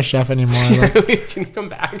don't have a chef anymore. Like, can you come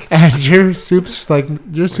back? And your soups were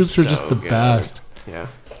just the best. Yeah.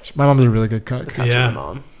 My mom's a really good cook. Yeah.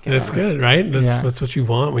 Mom. That's good, right? That's what you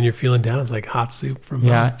want when you're feeling down. It's like hot soup from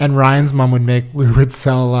mom. And Ryan's mom we would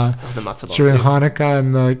sell the matzo ball during soup. Hanukkah,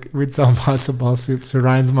 and we'd sell matzo ball soup. So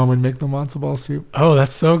Ryan's mom would make the matzo ball soup. Oh,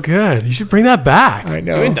 that's so good. You should bring that back. I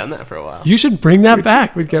know. We haven't done that for a while. You should bring that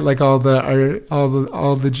back. We'd get like all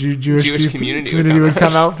the Jewish community would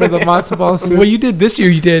come out for the matzo ball soup. Well, you did this year.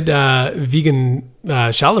 You did vegan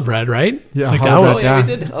challah bread, right? Yeah, we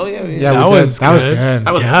did. Oh yeah, that was good.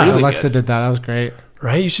 That was really Alexa good. did that. That was great.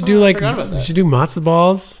 Right? You should do you should do matzo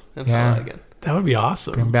balls. That would be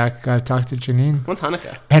awesome. Bring back, gotta talk to Janine. When's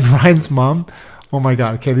Hanukkah? And Ryan's mom, oh my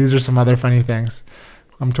god, okay, these are some other funny things.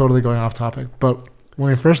 I'm totally going off topic, but when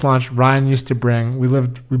we first launched, Ryan used to bring, we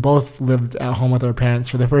both lived at home with our parents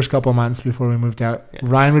for the first couple of months before we moved out. Yeah.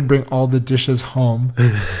 Ryan would bring all the dishes home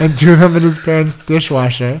and do them in his parents'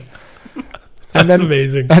 dishwasher. That's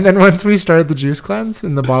amazing. And then once we started the juice cleanse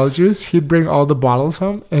and the bottle juice, he'd bring all the bottles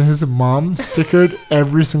home, and his mom stickered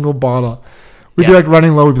every single bottle. We'd be like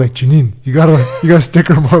running low. We'd be like, Janine, you gotta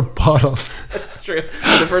sticker more bottles. That's true.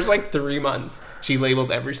 For the first 3 months, she labeled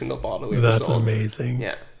every single bottle we ever sold. That's amazing.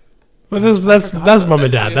 Yeah. Well, that's mom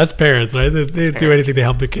and dad. That's parents, right? They do anything to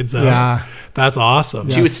help their kids out. Yeah. That's awesome.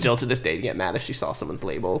 She would still to this day get mad if she saw someone's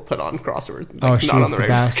label put on crossword. She was the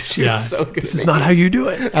best. She was so good. This is not how you do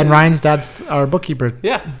it. And Ryan's dad's our bookkeeper.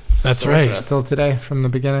 Yeah. That's right. Still today from the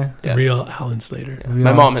beginning. The real Alan Slater. Yeah.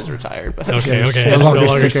 My mom has retired. But Okay. No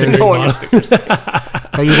longer stickers.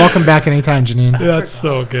 But you're welcome back anytime, Janine. That's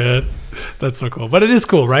so good. That's so cool. But it is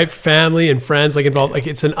cool, right? Family and friends involved.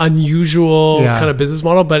 It's an unusual kind of business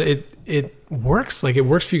model, but it works. It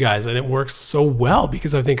works for you guys, and it works so well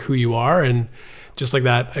because I think who you are, and just like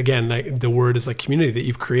that, again, the word is community that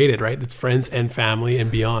you've created, right? It's friends and family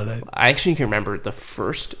and beyond. I actually can remember the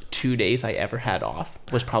first 2 days I ever had off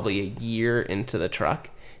was probably a year into the truck,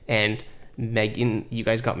 and Megan, you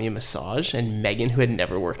guys got me a massage, and Megan, who had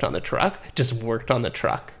never worked on the truck, just worked on the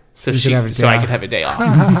truck. So I could have a day off.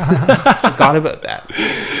 Forgot about that.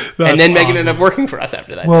 And then Megan ended up working for us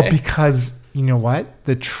after that day. Because you know what?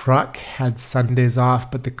 The truck had Sundays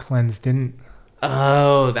off, but the cleanse didn't.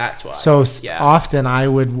 Oh, that's why. So Yeah. often I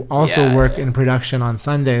would also Yeah, work yeah. in production on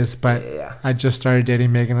Sundays, but Yeah. I just started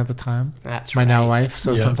dating Megan at the time. That's my right. now wife.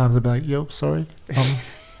 So Yeah. sometimes I'd be like, yo, sorry.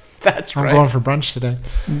 That's I'm right. going for brunch today.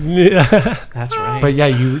 Yeah. That's right. But yeah,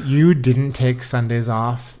 you didn't take Sundays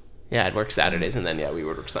off. yeah, I'd work Saturdays, and then we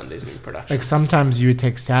would work Sundays in production. Like sometimes you would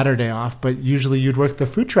take Saturday off, but usually you'd work the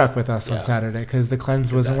food truck with us Yeah. on Saturday because the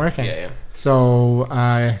cleanse wasn't working. Yeah, yeah. So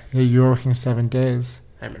you were working 7 days.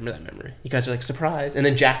 I remember that memory. You guys are like, surprise. And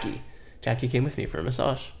then Jackie came with me for a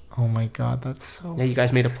massage. Oh my God, that's so. Yeah, you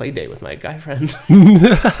guys made a play date with my guy friend.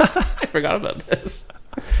 I forgot about this.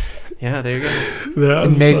 Yeah, there you go. That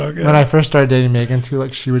was so good. When I first started dating Megan too,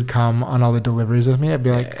 like she would come on all the deliveries with me. I'd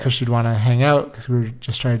be like, because she'd want to hang out because we were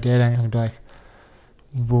just started dating, and I'd be like,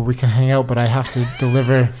 well, we can hang out, but I have to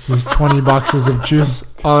deliver these 20 boxes of juice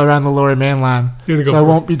all around the Lower Mainland, You're gonna go so I for-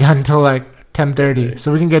 won't be done until like 10:30.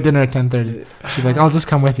 So we can get dinner at 10:30. She's like, I'll just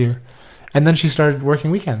come with you, and then she started working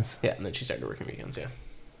weekends. Yeah, and then she started working weekends, yeah.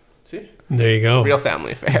 See? There you go. Real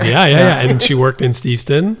family affair. Yeah. And she worked in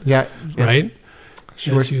Steveston, Yeah, right? She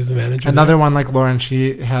Yeah, worked- she was the manager. Another one like Lauren,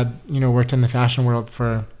 she had, worked in the fashion world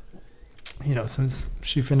for, since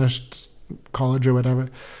she finished college or whatever,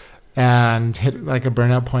 and hit like a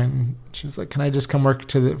burnout point. And she was like, "Can I just come work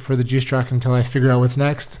for the juice truck until I figure out what's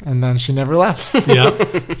next?" And then she never left. there. Yeah.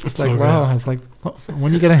 It's So like, wow. good. I was like,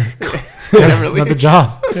 when are you gonna get another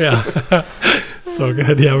job? Yeah. So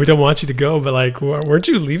good. Yeah, we don't want you to go, but like, weren't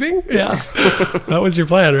you leaving? Yeah. That was your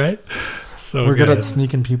plan, right? So We're good at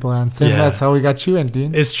sneaking people in. Same. Yeah. That's how we got you in,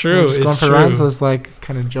 Dean. It's true. We're just It's going for true. runs. I was like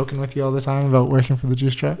kind of joking with you all the time about working for the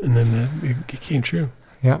juice truck. And then it came true.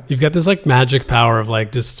 Yeah. You've got this like magic power of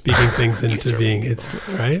like just speaking things into Usurp. being. It's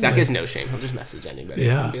right. Zach Like, has no shame. He'll just message anybody.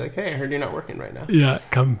 Yeah. And be like, hey, I heard you're not working right now. yeah.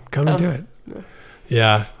 Come and do it.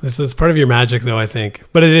 Yeah, this is part of your magic, though, I think.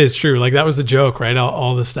 But it is true. Like that was the joke, right?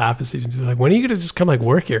 All the staff is like, when are you gonna just come like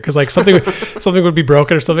work here? Because like something would be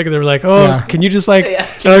broken or something, and they're like, oh, Yeah. can you just like?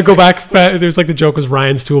 And I would go back. There's like the joke was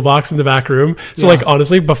Ryan's toolbox in the back room. So like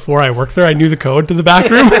honestly, before I worked there, I knew the code to the back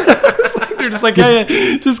room. It's like, they're just like,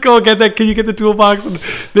 hey, just go get that. Can you get the toolbox? And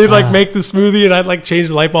they'd like make the smoothie, and I'd like change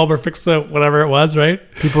the light bulb or fix the whatever it was, right?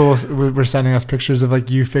 People were sending us pictures of like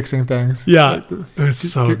you fixing things. Yeah, it was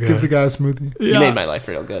so Give good. the guy a smoothie. You made my life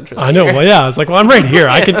real good. For I know. Well, yeah. I was like, well, I'm right here.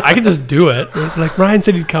 I can just do it. Like Ryan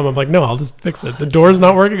said he'd come. I'm like, no, I'll just fix it. The door's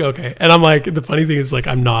not working. Okay. And I'm like, the funny thing is like,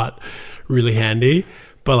 I'm not really handy,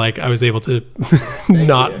 but like I was able to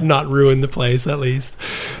not ruin the place at least.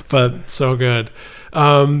 But so good.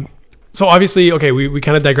 So obviously, okay, we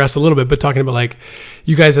kind of digressed a little bit, but talking about like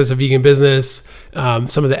you guys as a vegan business,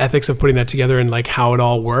 some of the ethics of putting that together and like how it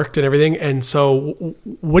all worked and everything. And so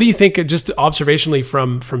what do you think, just observationally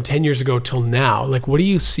from 10 years ago till now, like what do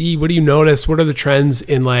you see, what do you notice, what are the trends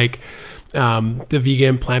in like the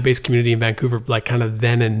vegan plant-based community in Vancouver, like kind of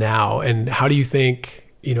then and now? And how do you think,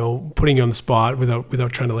 putting you on the spot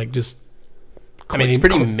without trying to like just I mean, it's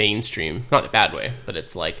pretty mainstream, not in a bad way, but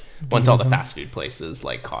it's like once all the fast food places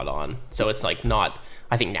like caught on. So it's like not,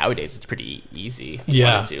 I think nowadays it's pretty easy. If you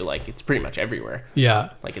wanted to. Like it's pretty much everywhere. Yeah.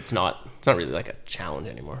 Like it's not really like a challenge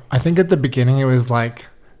anymore. I think at the beginning it was like,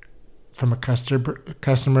 from a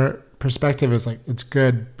customer perspective, it was like, it's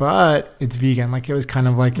good, but it's vegan. Like it was kind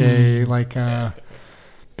of like a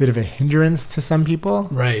bit of a hindrance to some people.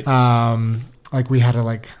 Right. Like we had to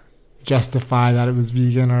like justify that it was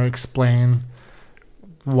vegan or explain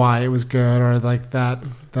why it was good, or like that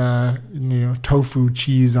the tofu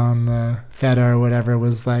cheese on the feta or whatever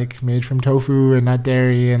was like made from tofu and not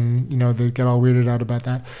dairy, and they get all weirded out about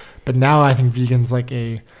that. But now I think vegan's like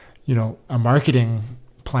a marketing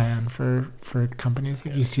plan for companies.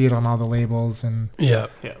 Like you see it on all the labels, and Yeah.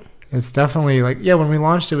 it's definitely like, when we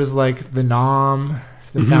launched it was like the NOM,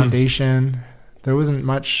 the foundation. There wasn't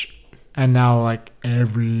much. And now, like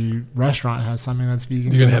every restaurant has something that's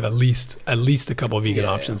vegan. You're gonna have at least a couple of vegan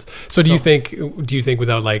options. So do you think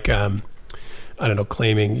without like I don't know,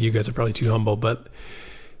 claiming, you guys are probably too humble, but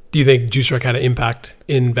do you think Juice Truck had an impact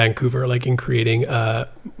in Vancouver, like in creating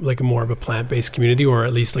like a more of a plant-based community, or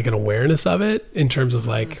at least like an awareness of it in terms of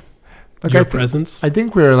like your presence? I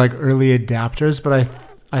think we were like early adapters, but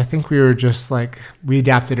I think we were just like, we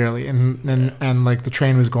adapted early, and like the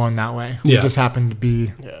train was going that way. We just happened to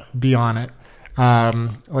be on it.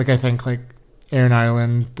 Like I think like Erin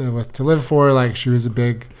Ireland with To Live For, like she was a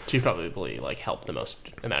big, She probably like helped the most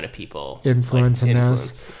amount of people influence in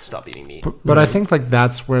this. stop eating meat. But I think like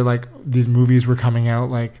that's where like these movies were coming out,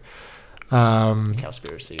 like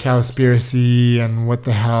Cowspiracy and What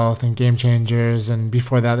the Health and Game Changers, and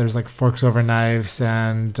before that there's like Forks Over Knives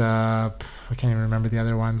and I can't even remember the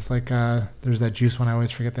other ones. Like there's that juice one, I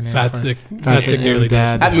always forget the name. Fat Sick Nearly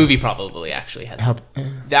Dead. That movie probably actually has Help.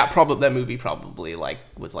 that movie probably like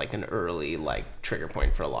was like an early like trigger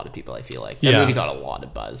point for a lot of people. I feel like that movie got a lot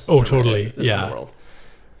of buzz. Oh, totally. In the world.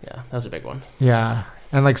 Yeah, that was a big one. Yeah,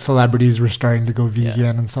 and like celebrities were starting to go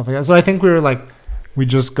vegan and stuff like that. So I think we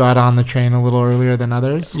just got on the train a little earlier than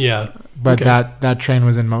others. Yeah. But that train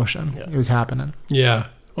was in motion. Yeah. It was happening. Yeah.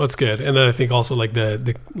 Well, that's good. And then I think also like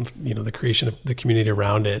the creation of the community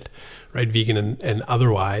around it, right? Vegan and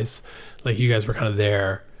otherwise, like you guys were kind of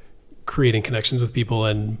there creating connections with people,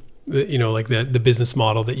 and like the business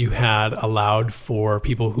model that you had allowed for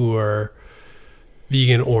people who are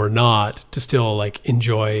vegan or not to still like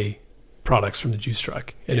enjoy products from the Juice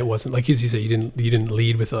Truck. And it wasn't like, as you say, you didn't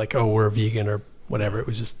lead with like, oh, we're vegan or whatever. It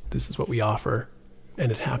was just, this is what we offer, and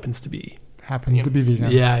it happens to be vegan.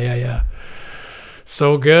 Yeah.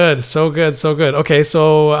 So good. Okay,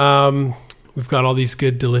 so we've got all these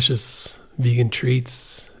good, delicious vegan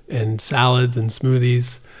treats and salads and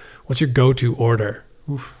smoothies. What's your go-to order?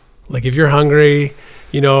 Oof. Like if you're hungry,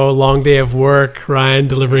 long day of work, Ryan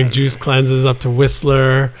delivering juice cleanses up to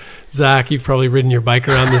Whistler. Zach, you've probably ridden your bike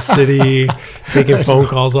around the city, taking phone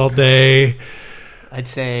calls all day. I'd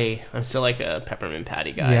say I'm still like a peppermint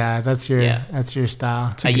patty guy. Yeah, that's your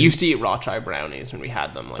style. I used to eat raw chai brownies when we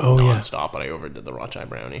had them nonstop, but I overdid the raw chai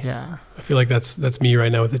brownie. Yeah, I feel like that's me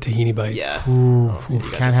right now with the tahini bites. Yeah,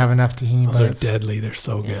 can't have enough tahini bites. Those are deadly. They're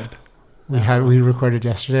so good. We recorded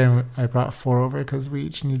yesterday, and I brought 4 over because we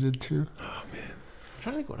each needed 2. Oh man, I'm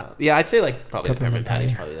trying to think what else. Yeah, I'd say like probably the peppermint patty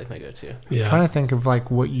is probably like my go-to. Yeah, I'm trying to think of like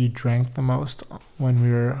what you drank the most when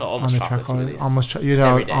we were on the truck. Almost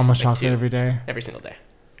chocolate every day. Every single day.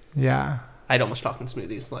 Yeah, I'd almost chocolate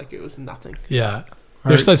smoothies like it was nothing. Yeah,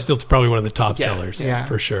 they're still probably one of the top sellers. Yeah,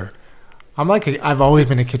 for sure. I've always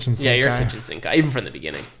been a kitchen sink guy. Yeah, you're a kitchen sink guy, even from the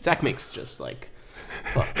beginning. Zach makes just like,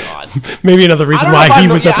 oh God. Maybe another reason why he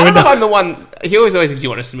was at the window. I don't know if I'm the one. He always thinks you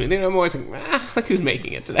want a smoothie, and I'm always like who's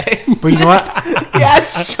making it today? But you know what? He adds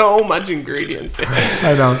so much ingredients to it.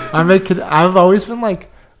 I know. I've always been like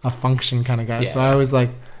a function kind of guy, so I was like,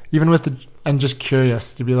 even with and just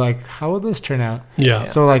curious to be like, how will this turn out? Yeah.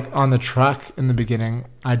 So like on the truck in the beginning,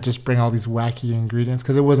 I'd just bring all these wacky ingredients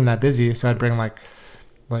because it wasn't that busy. So I'd bring like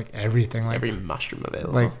everything, like every mushroom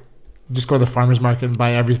available. Like just go to the farmer's market and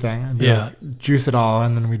buy everything. And like, juice it all,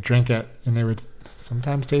 and then we drink it, and it would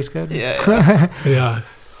sometimes taste good. Yeah. Yeah.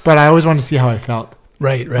 But I always wanted to see how I felt.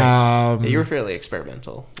 Right. You were fairly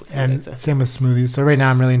experimental. And same with smoothies. So right now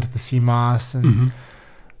I'm really into the sea moss and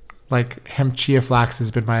like hemp chia flax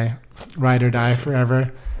has been my ride or die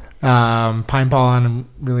forever. Pine pollen, I'm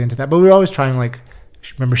really into that. But we were always trying like,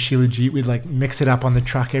 remember Shilajit? We'd like mix it up on the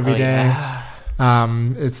truck every day. Yeah.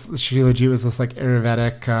 It's Shilajit was this like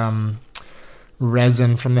Ayurvedic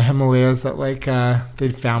resin from the Himalayas that like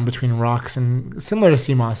they'd found between rocks, and similar to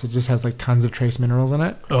sea moss, it just has like tons of trace minerals in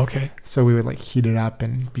it. Okay. So we would like heat it up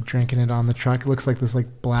and be drinking it on the truck. It looks like this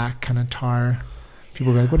like black kind of tar.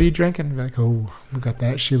 People be like, "What are you drinking?" And be like, "Oh, we got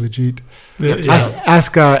that Shilajit." Yeah.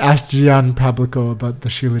 Ask Gian Pablico about the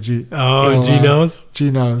Shilajit. Oh, G knows. G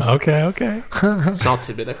knows. Okay. Small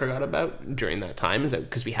tidbit I forgot about during that time is that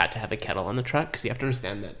because we had to have a kettle on the truck, because you have to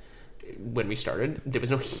understand that when we started, there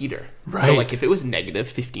was no heater. Right. So like if it was negative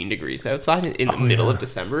 15 degrees outside in the middle of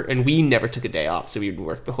December, and we never took a day off, so we would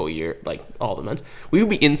work the whole year, like all the months, we would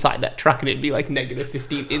be inside that truck and it'd be like negative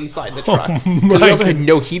 15 inside the truck. We also had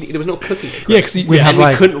no heating. There was no cooking equipment. Yeah, because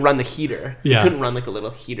we couldn't run the heater. Yeah. We couldn't run like a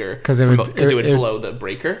little heater because it would blow the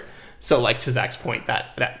breaker. So like to Zach's point,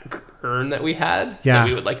 that urn that we had, that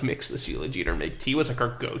we would like mix the Shilajit or make tea was like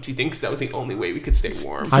our go-to thing, because that was the only way we could stay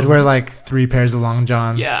warm. I'd wear like 3 pairs of long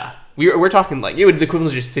johns. Yeah. We're talking like the equivalent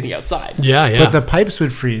of just sitting outside. Yeah. But the pipes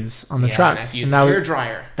would freeze on the truck. And I have to use a hair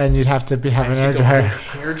dryer. And you'd have to have an air dryer.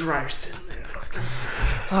 Hair dryer sitting there.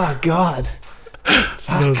 Oh God.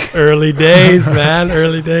 Those early days, man.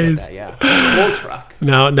 Early days. Yeah. Whole truck.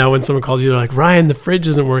 Now when someone calls you, they're like, "Ryan, the fridge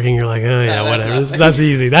isn't working." You're like, "Oh yeah, whatever. That's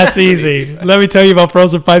easy. That's easy. Let me tell you about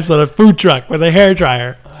frozen pipes on a food truck with a hair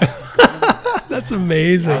dryer." That's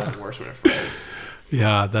amazing. That was worse when it froze.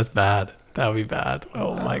 Yeah, that's bad. That would be bad.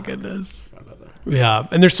 Oh my goodness. Yeah,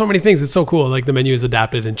 and there's so many things. It's so cool. Like the menu is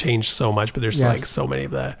adapted and changed so much, but there's like so many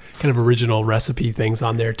of the kind of original recipe things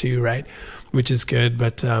on there too, right? Which is good,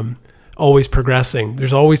 but always progressing.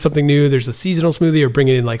 There's always something new. There's a seasonal smoothie or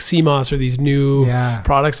bringing in like sea moss or these new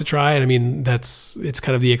products to try. And I mean, it's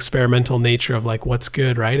kind of the experimental nature of like what's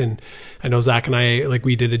good, right? And I know Zach and I, like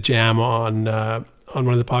we did a jam on on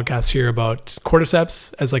one of the podcasts here about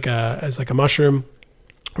cordyceps as like a mushroom,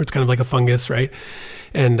 or it's kind of like a fungus, right?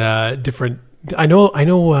 And different. I know.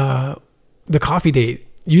 The Coffee Date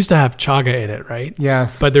used to have chaga in it, right?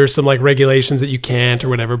 Yes. But there's some like regulations that you can't or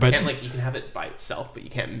whatever. But you can have it by itself, but you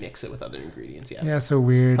can't mix it with other ingredients. Yeah. Yeah. So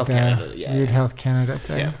weird. Health Canada, Weird Health Canada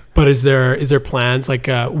thing. Yeah. But is there plans like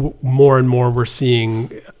more and more we're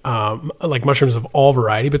seeing like mushrooms of all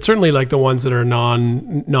variety, but certainly like the ones that are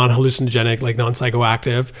non hallucinogenic, like non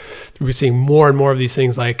psychoactive. We're seeing more and more of these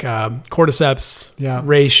things like cordyceps,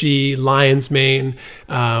 reishi, lion's mane.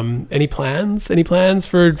 Any plans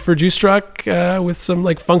for Juice Struck with some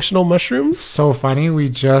like functional mushrooms? So funny. We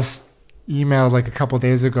just emailed like a couple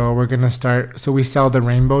days ago. We're gonna start. So we sell the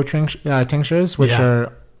rainbow tinctures, which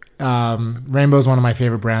are. Rainbow is one of my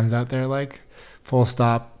favorite brands out there, like full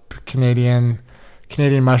stop, Canadian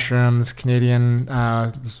mushrooms, Canadian,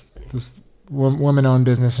 this woman-owned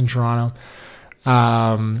business in Toronto,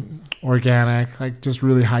 organic, like just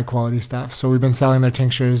really high quality stuff. So we've been selling their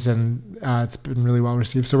tinctures and it's been really well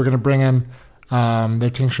received. So we're going to bring in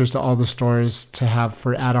their tinctures to all the stores to have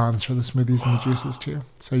for add-ons for the smoothies and the juices too.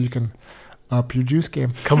 So you can up your juice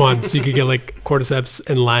game. Come on. So you could get like cordyceps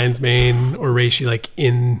and lion's mane or reishi like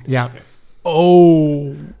in. Yeah.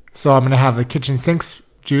 Oh. So I'm going to have the kitchen sinks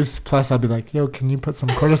juice. Plus I'll be like, yo, can you put some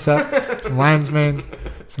cordyceps, some lion's mane,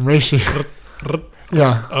 some reishi?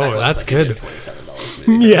 Yeah. Oh, that's like good.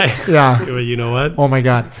 $27. Yeah. Yeah. You know what? Oh my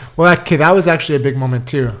God. Well, okay, that was actually a big moment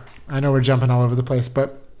too. I know we're jumping all over the place,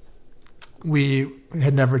 but we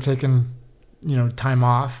had never taken, time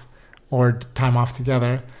off or time off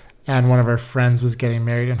together. And one of our friends was getting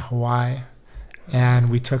married in Hawaii. And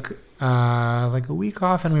we took like a week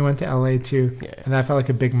off and we went to LA too. Yeah. And that felt like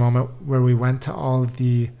a big moment where we went to all of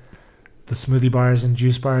the smoothie bars and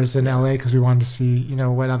juice bars in LA because we wanted to see,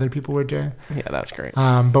 what other people were doing. Yeah, that's great.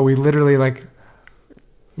 But we literally like,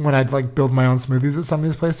 when I'd like build my own smoothies at some of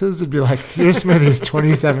these places, it'd be like, your smoothie's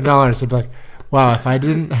 $27. I'd be like, wow, if I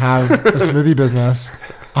didn't have a smoothie business,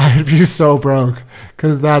 I'd be so broke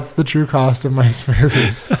because that's the true cost of my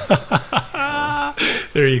smoothies.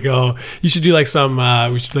 There you go. You should do like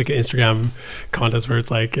we should do like an Instagram contest where it's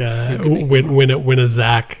like win a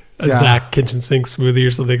Zach kitchen sink smoothie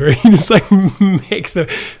or something, where you just like make the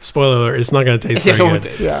spoiler alert. It's not going to taste very good,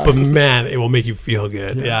 but man, it will make you feel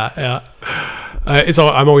good. Yeah.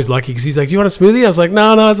 I'm always lucky because he's like, "Do you want a smoothie?" I was like,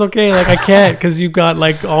 "No, it's okay. Like I can't because you've got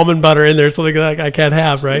like almond butter in there, something like I can't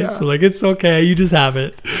have, right?" Yeah. So like, it's okay. You just have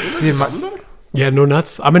it. Yeah, no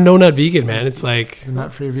nuts. I'm a no nut vegan, man. It's like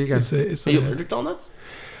nut free vegan. Are you allergic to all nuts?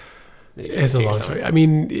 It's a long story. I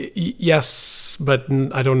mean, yes, but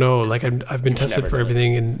I don't know. Like I've been tested for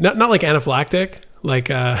everything, and not like anaphylactic. Like,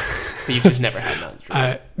 but you've just never had nuts,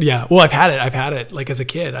 right? Yeah. Well, I've had it. Like as a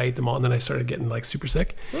kid, I ate them all, and then I started getting like super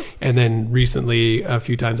sick. And then recently, a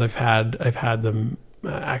few times I've had them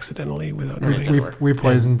accidentally without knowing. We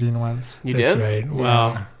poisoned Dean once. You That's did? right.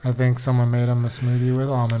 Wow. Yeah, I think someone made him a smoothie with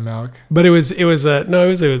almond milk. But it was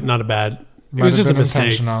not a bad. It was just a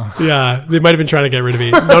mistake. Yeah, they might have been trying to get rid of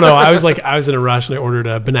me. No, I was in a rush and I ordered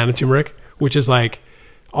a banana turmeric, which is like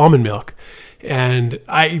almond milk. And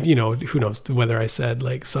who knows whether I said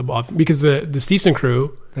like suboptimal, because the Steveson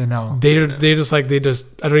crew, they know. They just I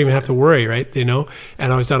don't even have to worry, right? They know.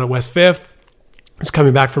 And I was down at West 5th. I was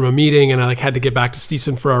coming back from a meeting and I like had to get back to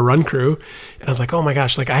Steveson for our run crew. And I was like, oh my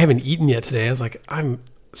gosh, like I haven't eaten yet today. I was like, I'm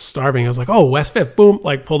starving. I was like, oh, West 5th, boom,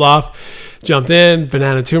 like pulled off, jumped in,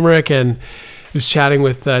 banana turmeric, and was chatting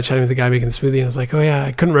with the guy making the smoothie. And I was like, oh yeah,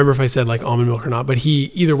 I couldn't remember if I said like almond milk or not, but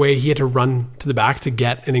either way, he had to run to the back to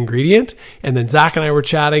get an ingredient. And then Zach and I were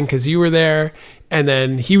chatting because you were there. And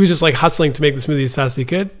then he was just like hustling to make the smoothie as fast as he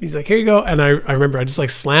could. He's like, here you go. And I remember I just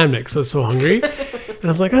like slammed it because I was so hungry. And I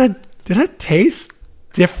was like, did it taste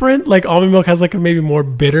different? Like almond milk has like a maybe more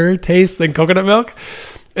bitter taste than coconut milk.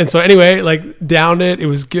 And so anyway, like downed it. It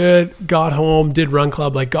was good. Got home, did run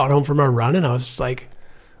club, like got home from our run. And I was just like,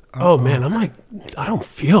 oh man, I'm like, I don't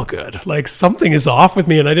feel good. Like something is off with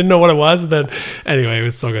me. And I didn't know what it was. And then anyway, it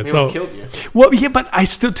was so good. It almost killed you. Well, yeah, but I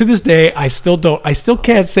still, to this day, I still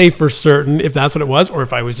can't say for certain if that's what it was or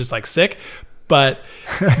if I was just like sick. But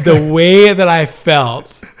the way that I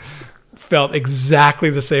felt exactly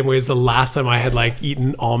the same way as the last time I had like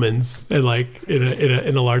eaten almonds and like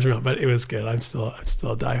in a large amount, but it was good. I'm still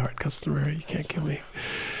a diehard customer. You can't kill me.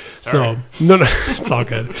 Sorry. So no, it's all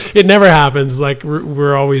good. It never happens. Like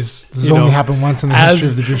we're always. This has only happened once in the history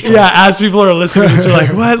of the juice truck. Yeah, as people are listening to this, they're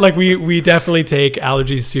like, "What?" Like we definitely take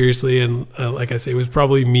allergies seriously, and like I say, it was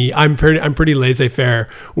probably me. I'm pretty laissez-faire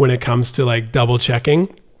when it comes to like double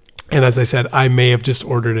checking. And as I said, I may have just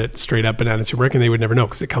ordered it straight up banana turmeric, and they would never know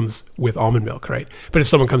because it comes with almond milk, right? But if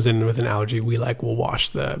someone comes in with an allergy, we'll wash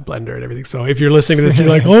the blender and everything. So if you're listening to this, you're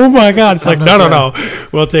like, oh my God. It's like, no.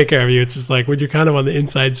 We'll take care of you. It's just like when you're kind of on the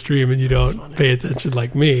inside stream and you don't pay attention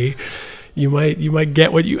like me, you might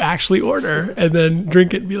get what you actually order and then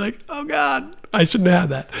drink it and be like, oh God, I shouldn't have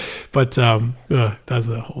that. But that's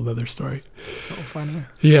a whole other story. So funny.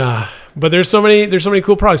 Yeah. But there's so many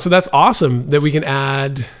cool products. So that's awesome that we can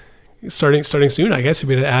add starting soon, I guess.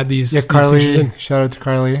 We're going to add these. Yeah, Carly, shout out to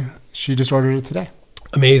Carly. She just ordered it today.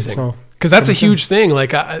 Amazing. So, because that's a huge thing.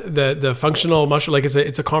 Like the functional mushroom, like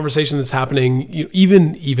it's a conversation that's happening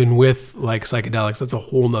even with like psychedelics. That's a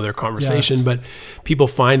whole nother conversation. Yes. But people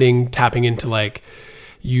tapping into like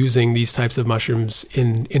using these types of mushrooms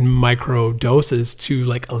in micro doses to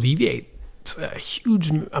like alleviate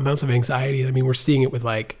huge amounts of anxiety. I mean, we're seeing it with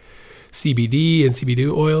like CBD and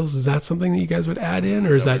CBD oils. Is that something that you guys would add in,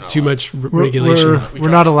 or is that too much regulation? We're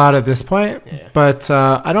not allowed at this point, but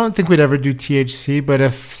I don't think we'd ever do THC. But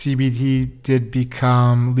if CBD did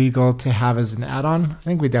become legal to have as an add-on, I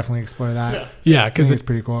think we'd definitely explore that. Yeah, because it's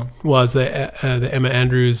pretty cool. Well, as the Emma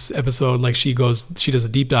Andrews episode, like she does a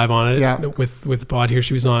deep dive on it with the pod here.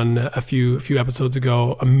 She was on a few episodes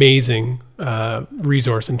ago. Amazing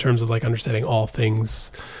resource in terms of like understanding all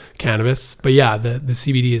things cannabis. But yeah, the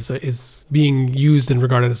CBD is being used and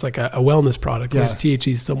regarded as like a wellness product, whereas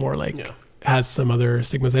THC is still more like has some other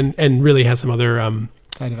stigmas and really has some other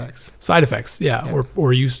side effects,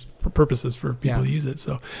 or use purposes for people to use it.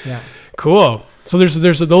 So cool. So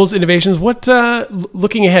there's those innovations. What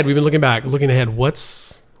looking ahead, we've been looking ahead,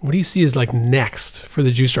 what do you see as like next for the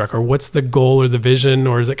Juice Truck, or what's the goal or the vision,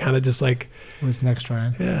 or is it kind of just like what's next,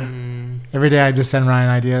 Ryan? Yeah. Every day I just send Ryan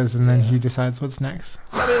ideas and then he decides what's next.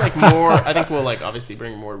 Probably like more, I think we'll like obviously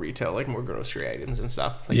bring more retail, like more grocery items and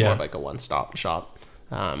stuff, like more of like a one-stop shop.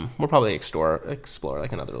 We'll probably explore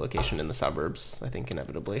like another location in the suburbs, I think,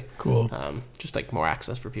 inevitably. Cool. Just like more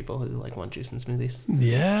access for people who like want juice and smoothies.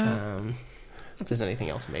 Yeah. If there's anything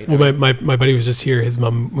else made. Well, my buddy was just here. His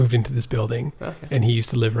mom moved into this building, and he used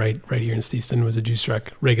to live right here in Steeston, was a Juice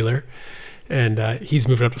Truck regular. And he's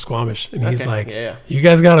moving up to Squamish, and he's like, "You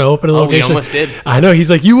guys got to open a location." We almost did. I know. He's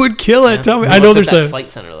like, "You would kill it." Tell me. I know there's a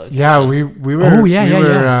flight center location. Yeah, we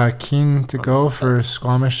were keen to go for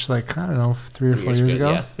Squamish, like I don't know, 3 or 4 years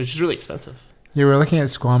ago. Yeah, which is really expensive. Yeah, we were looking at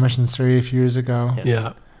Squamish and Surrey a few years ago.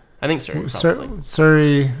 Yeah. I think Surrey.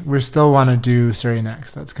 Surrey, we still want to do Surrey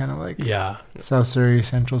next. That's kind of like South Surrey,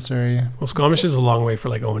 Central Surrey. Well, Squamish is a long way for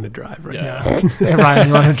like Owen to drive, right? Yeah. Hey, Ryan,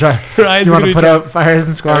 you want to drive? You want to put out fires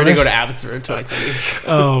in Squamish? I already go to Abbotsford twice a week.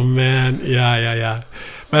 Oh man, yeah.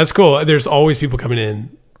 But that's cool. There's always people coming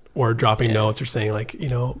in or dropping notes or saying like,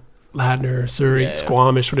 Ladner, Surrey,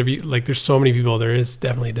 Squamish, whatever you like. There's so many people. There is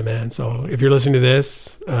definitely demand. So if you're listening to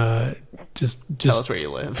this, just tell us where you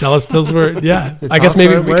live. Tell us where. Yeah, I guess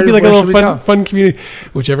maybe we could be like a little fun community.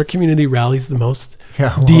 Whichever community rallies the most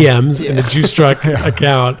DMs in the Juice Truck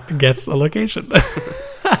account gets a location.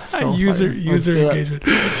 So user engagement.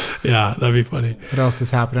 Yeah, that'd be funny. What else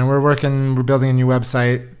is happening? We're building a new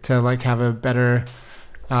website to like have a better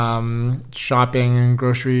shopping and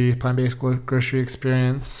plant-based grocery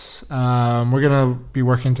experience. We're gonna be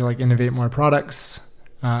working to like innovate more products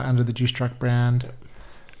under the Juice Truck brand.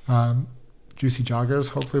 Juicy Joggers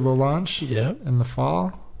hopefully will launch in the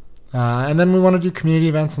fall, and then we want to do community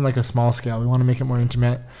events on like a small scale. We want to make it more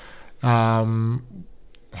intimate.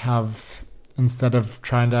 Instead of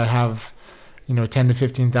trying to have 10 to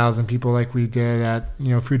 15,000 people like we did at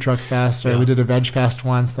Food Truck Fest, or we did a Veg Fest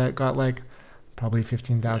once that got like probably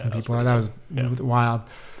 15,000 people. That was wild.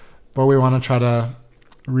 But we want to try to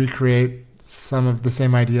recreate some of the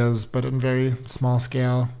same ideas, but in very small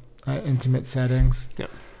scale, intimate settings. Yeah.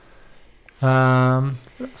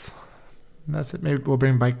 What else? That's it. Maybe we'll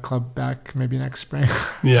bring Bike Club back maybe next spring.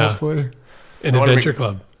 Yeah. Hopefully. An adventure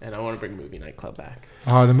club. And I want to bring Movie Night Club back.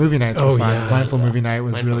 Oh, the movie nights were fun. Mindful Movie Night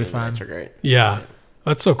was really fun. Nights are great. Yeah.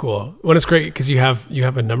 That's so cool. Well, it's great because you have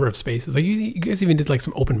a number of spaces. Like you guys even did like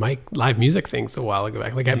some open mic live music things a while ago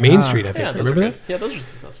back, like at Main Street. I think. Remember that? Yeah, those were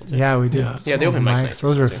successful too. Yeah, we did. Yeah, the open mic nights.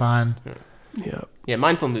 Those were fun. Yeah,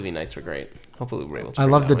 Mindful Movie Nights were great. Hopefully, we were able to. I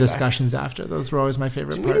love the discussions after. Those were always my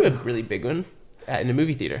favorite part. We did a really big one in the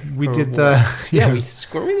movie theater. We did the were we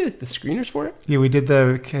the screeners for it? Yeah, we did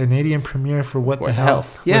the Canadian premiere for What the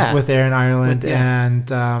Health. Yeah, with Aaron Ireland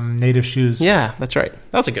and Native Shoes. Yeah, that's right.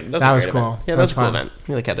 That was a good. That was great cool. Event. Yeah, That that was was a cool fun. event.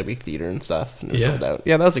 We like had a big theater and stuff, and it was Yeah. sold out.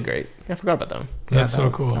 Yeah, that was a great. I forgot about that one. That's so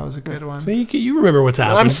that- cool. That was a good one. So you remember what's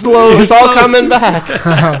happening. I'm slow. It's all coming back.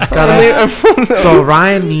 So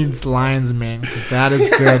Ryan needs Lion's Mane because that is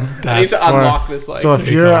good. I need to unlock this. Like, So if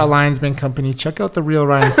pretty you're cool. a Lion's Mane company, check out the real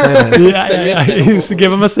Ryan Slater. yeah. Just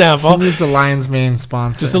give him a He sample. needs a Lion's Mane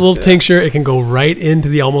sponsor. Just a little tincture. It can go right into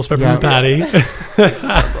the almost peppermint Yeah. patty.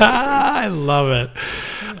 I love it.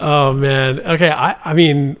 Oh man. Okay. I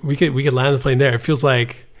mean, we could land the plane there. It feels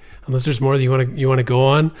like, unless there's more that you want to go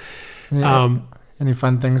on. Any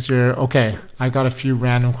fun things you're okay? I got a few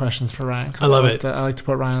random questions for Ryan. 'Cause I love it. I like to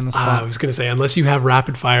put Ryan on the I spot. was gonna say, unless you have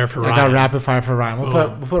rapid fire for I Ryan. got rapid fire for Ryan. We'll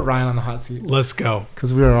Oh. put Ryan on the hot seat Let's go.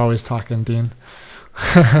 because we were always talking, Dean.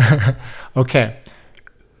 Okay,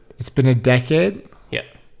 it's been a decade. yeah.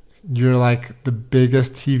 You're like the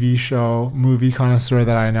biggest TV show movie connoisseur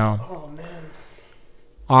that I know. Oh man.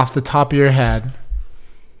 Off the top of your head,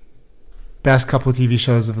 best couple TV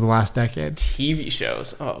shows of the last decade. TV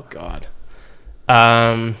shows. Oh God.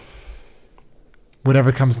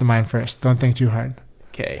 Whatever comes to mind first. Don't think too hard.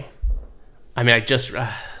 Okay. I mean,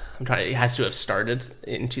 I'm trying. It has to have started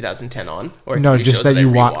in 2010 on, or No, TV just shows that you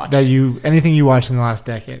watch. rewatched. Anything you watched in the last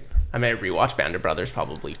decade. I mean, I rewatched Band of Brothers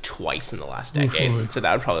probably twice in the last decade, so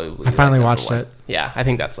that would probably. Be I finally number watched one. it. Yeah, I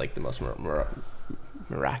think that's like the most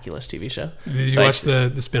miraculous TV show. Did you So watch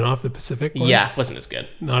the spin-off, the Pacific one? Yeah, it wasn't as good.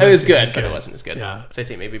 Not It as was good, but good. it wasn't as good. Yeah. So I'd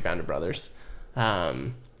say maybe Band of Brothers.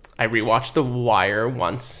 I rewatched The Wire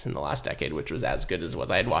once in the last decade, which was as good as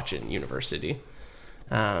was. I had watched it in university.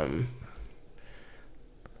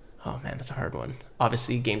 Oh man, that's a hard one.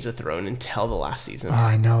 Obviously, Games of Thrones until the last season. Oh,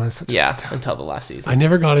 I know it's such a Yeah, good time. until the last season. I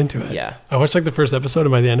never got into it. Yeah. I watched like the first episode,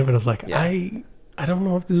 and by the end of it, I was like, Yeah. I don't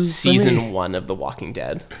know if this is for me. Season 1 of The Walking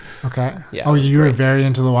Dead. Okay. Yeah, Oh, it was you were great. very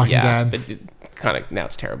into The Walking Yeah, Dead. but it kind of now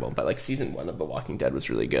it's terrible. But like season 1 of The Walking Dead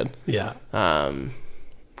was really good. Yeah.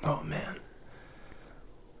 Oh man,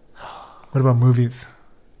 What about movies?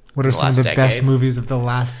 What are The some of last the best decade? movies of the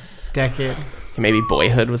last decade? maybe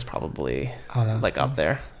Boyhood was probably Oh, that was like good. up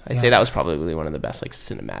there. I'd Yeah. say that was probably one of the best like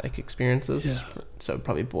cinematic experiences. Yeah. So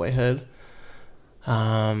probably Boyhood.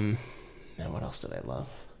 And what else did I love?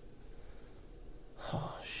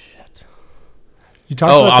 Oh shit. You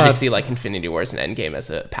talked Oh, about obviously, like Infinity Wars and Endgame as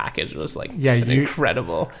a package was like Yeah,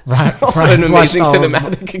 incredible. Right, Also Ryan's an watched amazing all of them.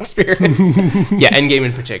 cinematic experience. Yeah, Endgame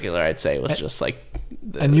in particular, I'd say was just like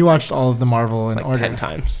that. And you watched all of the Marvel in like order. 10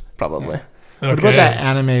 times probably. What about that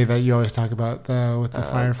anime that you always talk about with the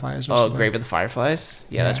fireflies? Or Oh, something? Grave of the Fireflies.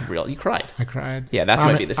 Yeah, that's real. You cried. I cried. Yeah, that's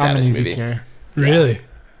might be the I'm an saddest easy movie. tear. Really?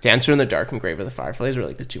 Dancer in the Dark and Grave of the Fireflies were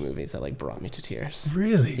like the two movies that like brought me to tears.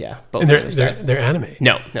 Really? Yeah, both And they're, really they're, sad. they're anime?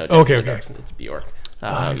 No, Dancer Okay, in the okay. Dark, it's Bjork.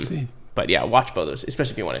 I see. But yeah, watch both those,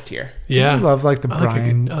 especially if you want to tear. Yeah. I love like the I like a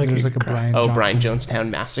Brian. good- I like a there's good like a cry. Brian. Oh, Johnson. Brian Jonestown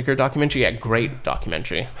Massacre documentary. Yeah, great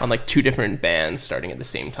documentary on like two different bands starting at the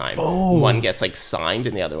same time. Oh. One gets like signed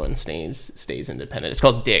and the other one stays independent. It's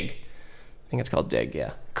called Dig. I think it's called Dig.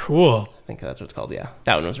 Yeah, Cool. I think that's what it's called. Yeah,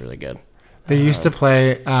 that one was really good. They used to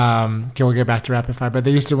play. Okay, we'll get back to rapid fire. But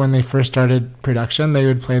they used to, when they first started production, they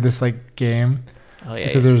would play this like game Oh yeah,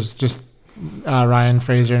 because yeah. there's just Ryan,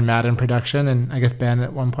 Fraser, and Matt in production, and I guess Ben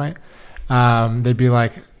at one point. They'd be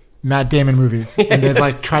like Matt Damon movies, and they'd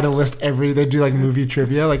like try to list they'd do like movie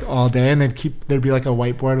trivia like all day, and there'd be like a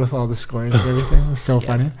whiteboard with all the scores and everything. It was so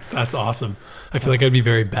funny. That's awesome. I feel like I'd be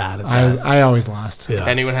very bad at that. I always lost. If Yeah.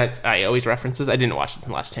 anyone had, I always references. I didn't watch this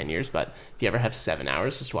in the last 10 years, but if you ever have 7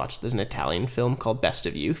 hours, just watch. There's an Italian film called Best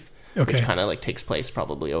of Youth, Okay. which kind of like takes place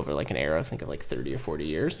probably over like an era, I think of like 30 or 40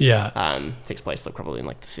 years. Yeah. Takes place like probably in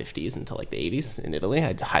like the 50s until like the 80s in Italy.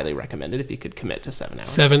 I'd highly recommend it if you could commit to 7 hours.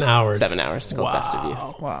 7 hours. 7 hours. It's called Best of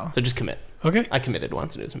Youth. Wow. So just commit. Okay. I committed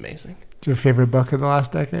once and it was amazing. Do your favorite book of the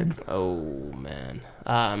last decade? Oh man.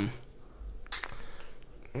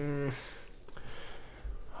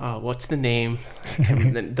 What's the name?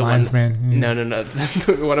 The Lion's one. Mane. No.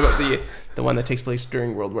 What about the one that takes place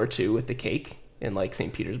during World War II with the cake in like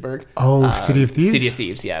St. Petersburg? Oh, City of Thieves? City of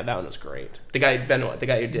Thieves. Yeah, that one was great. The guy Benoit, the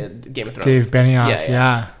guy who did Game of Thrones. Dave Benioff.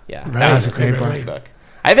 Yeah. Right. That That's was a great great book.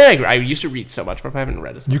 I think I used to read so much, but I haven't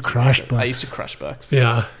read as much. You as I crush used to. I books. used to crush books.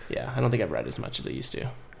 Yeah. Yeah, I don't think I've read as much as I used to.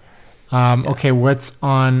 Okay, what's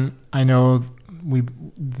on? I know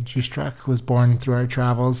the Juice Truck was born through our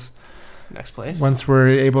travels. Next place. Once we're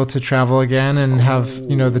able to travel again and have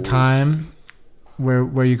the time, where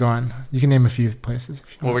are you going? You can name a few places.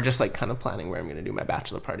 If you Well, want. we're just like kind of planning where I'm going to do my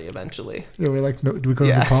bachelor party eventually. Yeah, we're like, no, do we go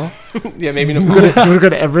Yeah. to Nepal? Yeah, maybe do, Nepal. we go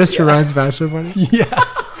to Everest for Ryan's bachelor party?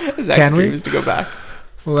 Yes. Zach's Can we? dream is to go back.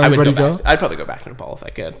 Will I would everybody go go? back. I'd probably go back to Nepal if I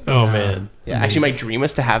could. Oh man. Yeah, actually, my dream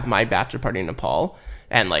was to have my bachelor party in Nepal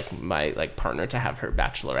and like my like partner to have her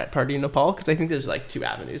bachelorette party in Nepal, because I think there's like 2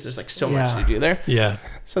 avenues. There's like so much to do there. Yeah.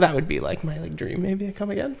 So that would be like my like dream maybe to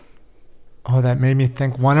come again. Oh, that made me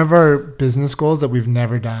think. One of our business goals that we've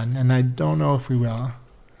never done, and I don't know if we will,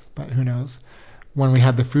 but who knows, when we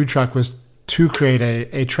had the food truck, was to create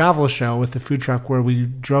a travel show with the food truck where we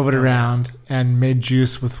drove it around and made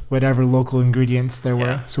juice with whatever local ingredients there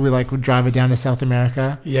were. So we like would drive it down to South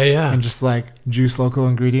America. And just like juice local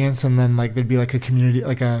ingredients, and then like there'd be like a community,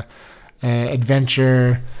 like a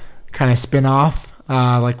adventure kind of spin-off.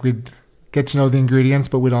 Like we'd get to know the ingredients,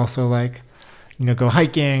 but we'd also like, you know, go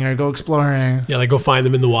hiking or go exploring. Yeah, like go find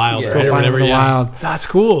them in the wild. Go find them in the wild. That's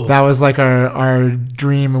cool. That was like our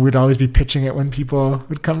dream, and we'd always be pitching it when people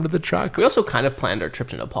would come to the truck. We also kind of planned our trip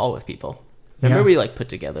to Nepal with people. Remember we like put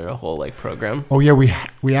together a whole like program? Oh yeah,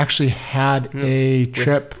 we actually had a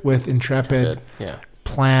trip with Intrepid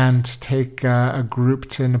planned to take a group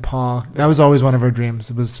to Nepal. That was always one of our dreams.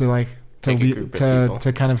 It was to like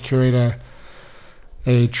to kind of curate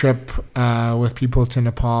a trip with people to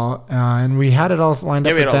Nepal, and we had it all lined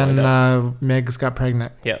up, but then Megs got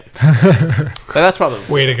pregnant. Yeah. But that's probably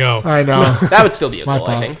way to go. I know. That would still be a goal.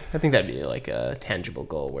 fault. I think that'd be like a tangible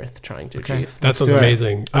goal worth trying to achieve. That sounds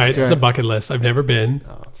amazing. It's a bucket list. I've never been,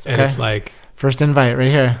 it's like first invite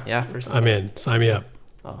right here. Yeah, I'm in. Sign me up.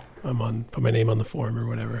 Oh, I'm on. Put my name on the form or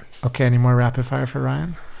whatever. Okay, any more rapid fire for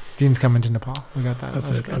Ryan? Dean's coming to Nepal. We got that. That's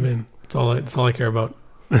it. Good. I'm in. It's all I care about.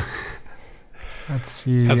 Let's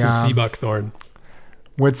see. Have some sea buckthorn.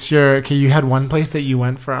 What's your... Okay, you had one place that you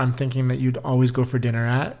went for, I'm thinking that you'd always go for dinner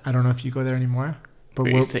at. I don't know if you go there anymore. But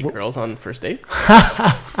you take girls on first dates?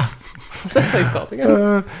 What's that place called again?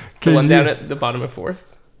 The one down at the bottom of 4th?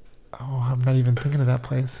 Oh, I'm not even thinking of that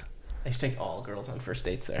place. I used to take all girls on first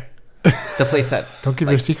dates there. The place that... Don't give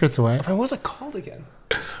your secrets away. What was it called again?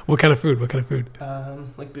 What kind of food?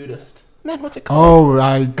 Like Buddhist. Man, what's it called?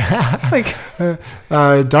 Dharma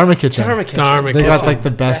Kitchen. They got like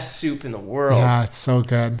the best soup in the world. Yeah, it's so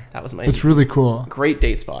good. That was my... It's really cool. Great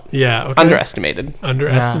date spot. Yeah. Okay. Underestimated.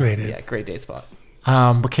 Yeah, great date spot.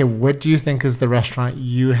 Okay, what do you think is the restaurant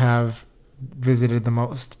you have visited the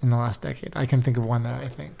most in the last decade? I can think of one that I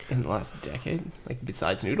think. In the last decade? Like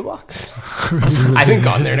besides Noodle Box? I haven't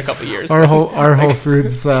gone there in a couple of years. Our Whole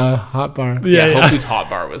Foods hot bar. Yeah, Whole Foods hot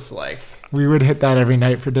bar was like... We would hit that every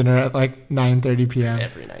night for dinner at like 9:30 p.m.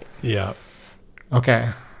 Every night. Yeah. Okay.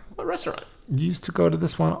 What restaurant? You used to go to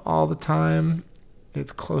this one all the time.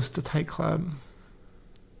 It's close to Tight Club.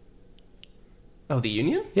 Oh, the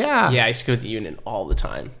Union? Yeah. Yeah, I used to go to the Union all the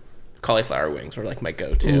time. Cauliflower wings were like my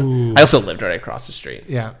go-to. Ooh. I also lived right across the street.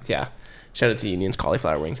 Yeah. Yeah. Shout out to Union's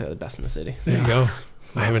cauliflower wings. They're the best in the city. There you go.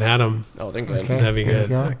 I haven't had them. Oh, they're good. Okay. That'd be good.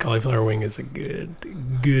 A cauliflower wing is a good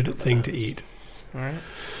thing to eat. All right.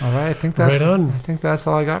 I think that's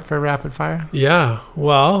all I got for rapid fire. Yeah.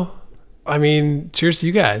 Well, I mean, cheers to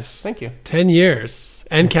you guys. Thank you. 10 years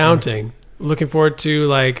and counting. Looking forward to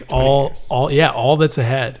like all that's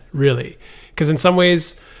ahead, really. Because in some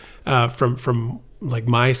ways, from like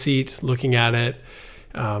my seat looking at it,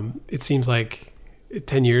 it seems like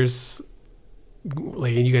 10 years,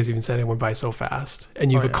 like, and you guys even said it went by so fast,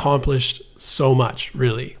 and you've accomplished so much,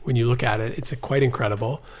 really. When you look at it, it's quite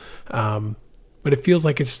incredible. But it feels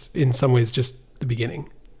like it's in some ways just the beginning,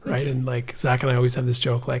 right? And like Zach and I always have this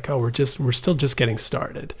joke, like, oh, we're still just getting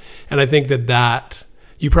started. And I think that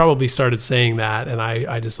you probably started saying that, and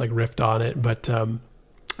I just like riffed on it. But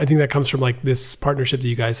I think that comes from like this partnership that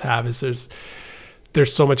you guys have. Is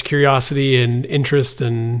there's so much curiosity and interest,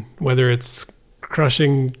 and whether it's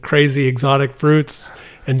crushing crazy exotic fruits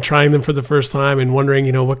and trying them for the first time and wondering,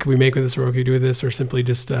 you know, what can we make with this, or what can we do with this, or simply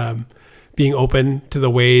just being open to the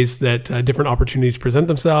ways that different opportunities present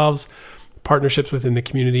themselves, partnerships within the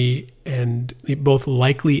community, and both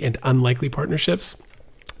likely and unlikely partnerships,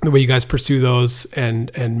 the way you guys pursue those and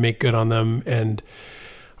make good on them, and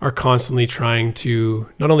are constantly trying to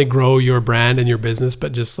not only grow your brand and your business,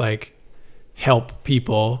 but just like help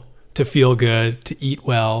people to feel good, to eat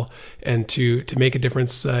well, and to make a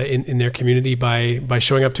difference in their community by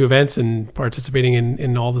showing up to events and participating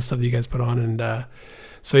in all the stuff that you guys put on. And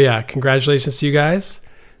so yeah, congratulations to you guys.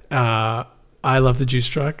 I love the Juice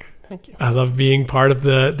Truck. Thank you. I love being part of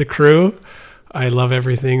the crew. I love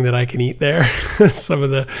everything that I can eat there. Some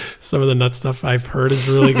of the nut stuff I've heard is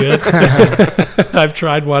really good. I've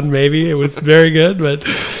tried one, maybe it was very good, but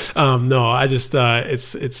no, I just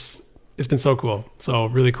it's been so cool. So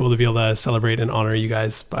really cool to be able to celebrate and honor you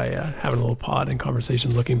guys by having a little pod and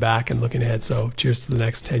conversation, looking back and looking ahead. So cheers to the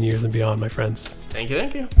next 10 years and beyond, my friends. Thank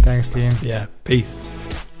you. Thanks, Dean. Yeah, peace.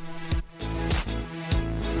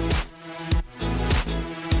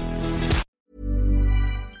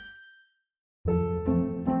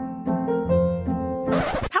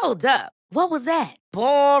 Hold up. What was that?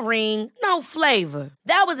 Boring. No flavor.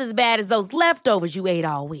 That was as bad as those leftovers you ate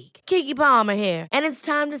all week. Keke Palmer here, and it's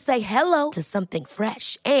time to say hello to something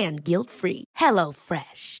fresh and guilt-free. Hello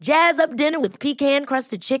Fresh. Jazz up dinner with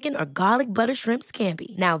pecan-crusted chicken or garlic butter shrimp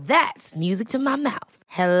scampi. Now that's music to my mouth.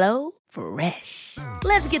 Hello Fresh.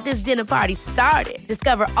 Let's get this dinner party started.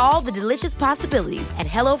 Discover all the delicious possibilities at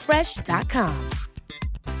hellofresh.com.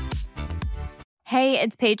 Hey,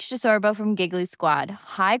 it's Paige DeSorbo from Giggly Squad.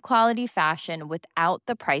 High quality fashion without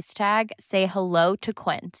the price tag. Say hello to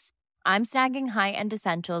Quince. I'm snagging high-end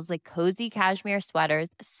essentials like cozy cashmere sweaters,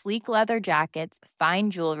 sleek leather jackets,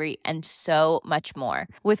 fine jewelry, and so much more.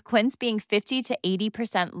 With Quince being 50 to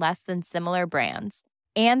 80% less than similar brands.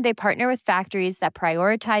 And they partner with factories that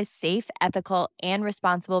prioritize safe, ethical, and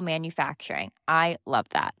responsible manufacturing. I love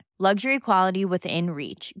that. Luxury quality within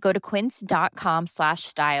reach. Go to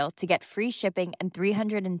quince.com/style to get free shipping and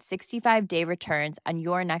 365-day returns on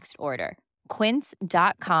your next order.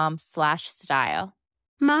 Quince.com/style.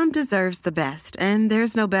 Mom deserves the best, and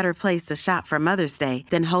there's no better place to shop for Mother's Day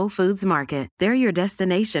than Whole Foods Market. They're your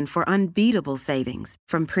destination for unbeatable savings,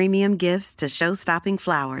 from premium gifts to show-stopping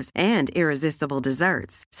flowers and irresistible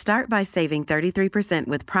desserts. Start by saving 33%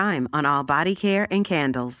 with Prime on all body care and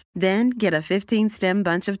candles. Then get a 15-stem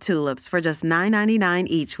bunch of tulips for just $9.99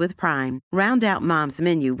 each with Prime. Round out Mom's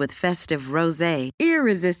menu with festive rosé,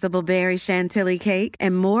 irresistible berry chantilly cake,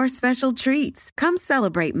 and more special treats. Come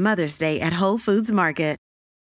celebrate Mother's Day at Whole Foods Market.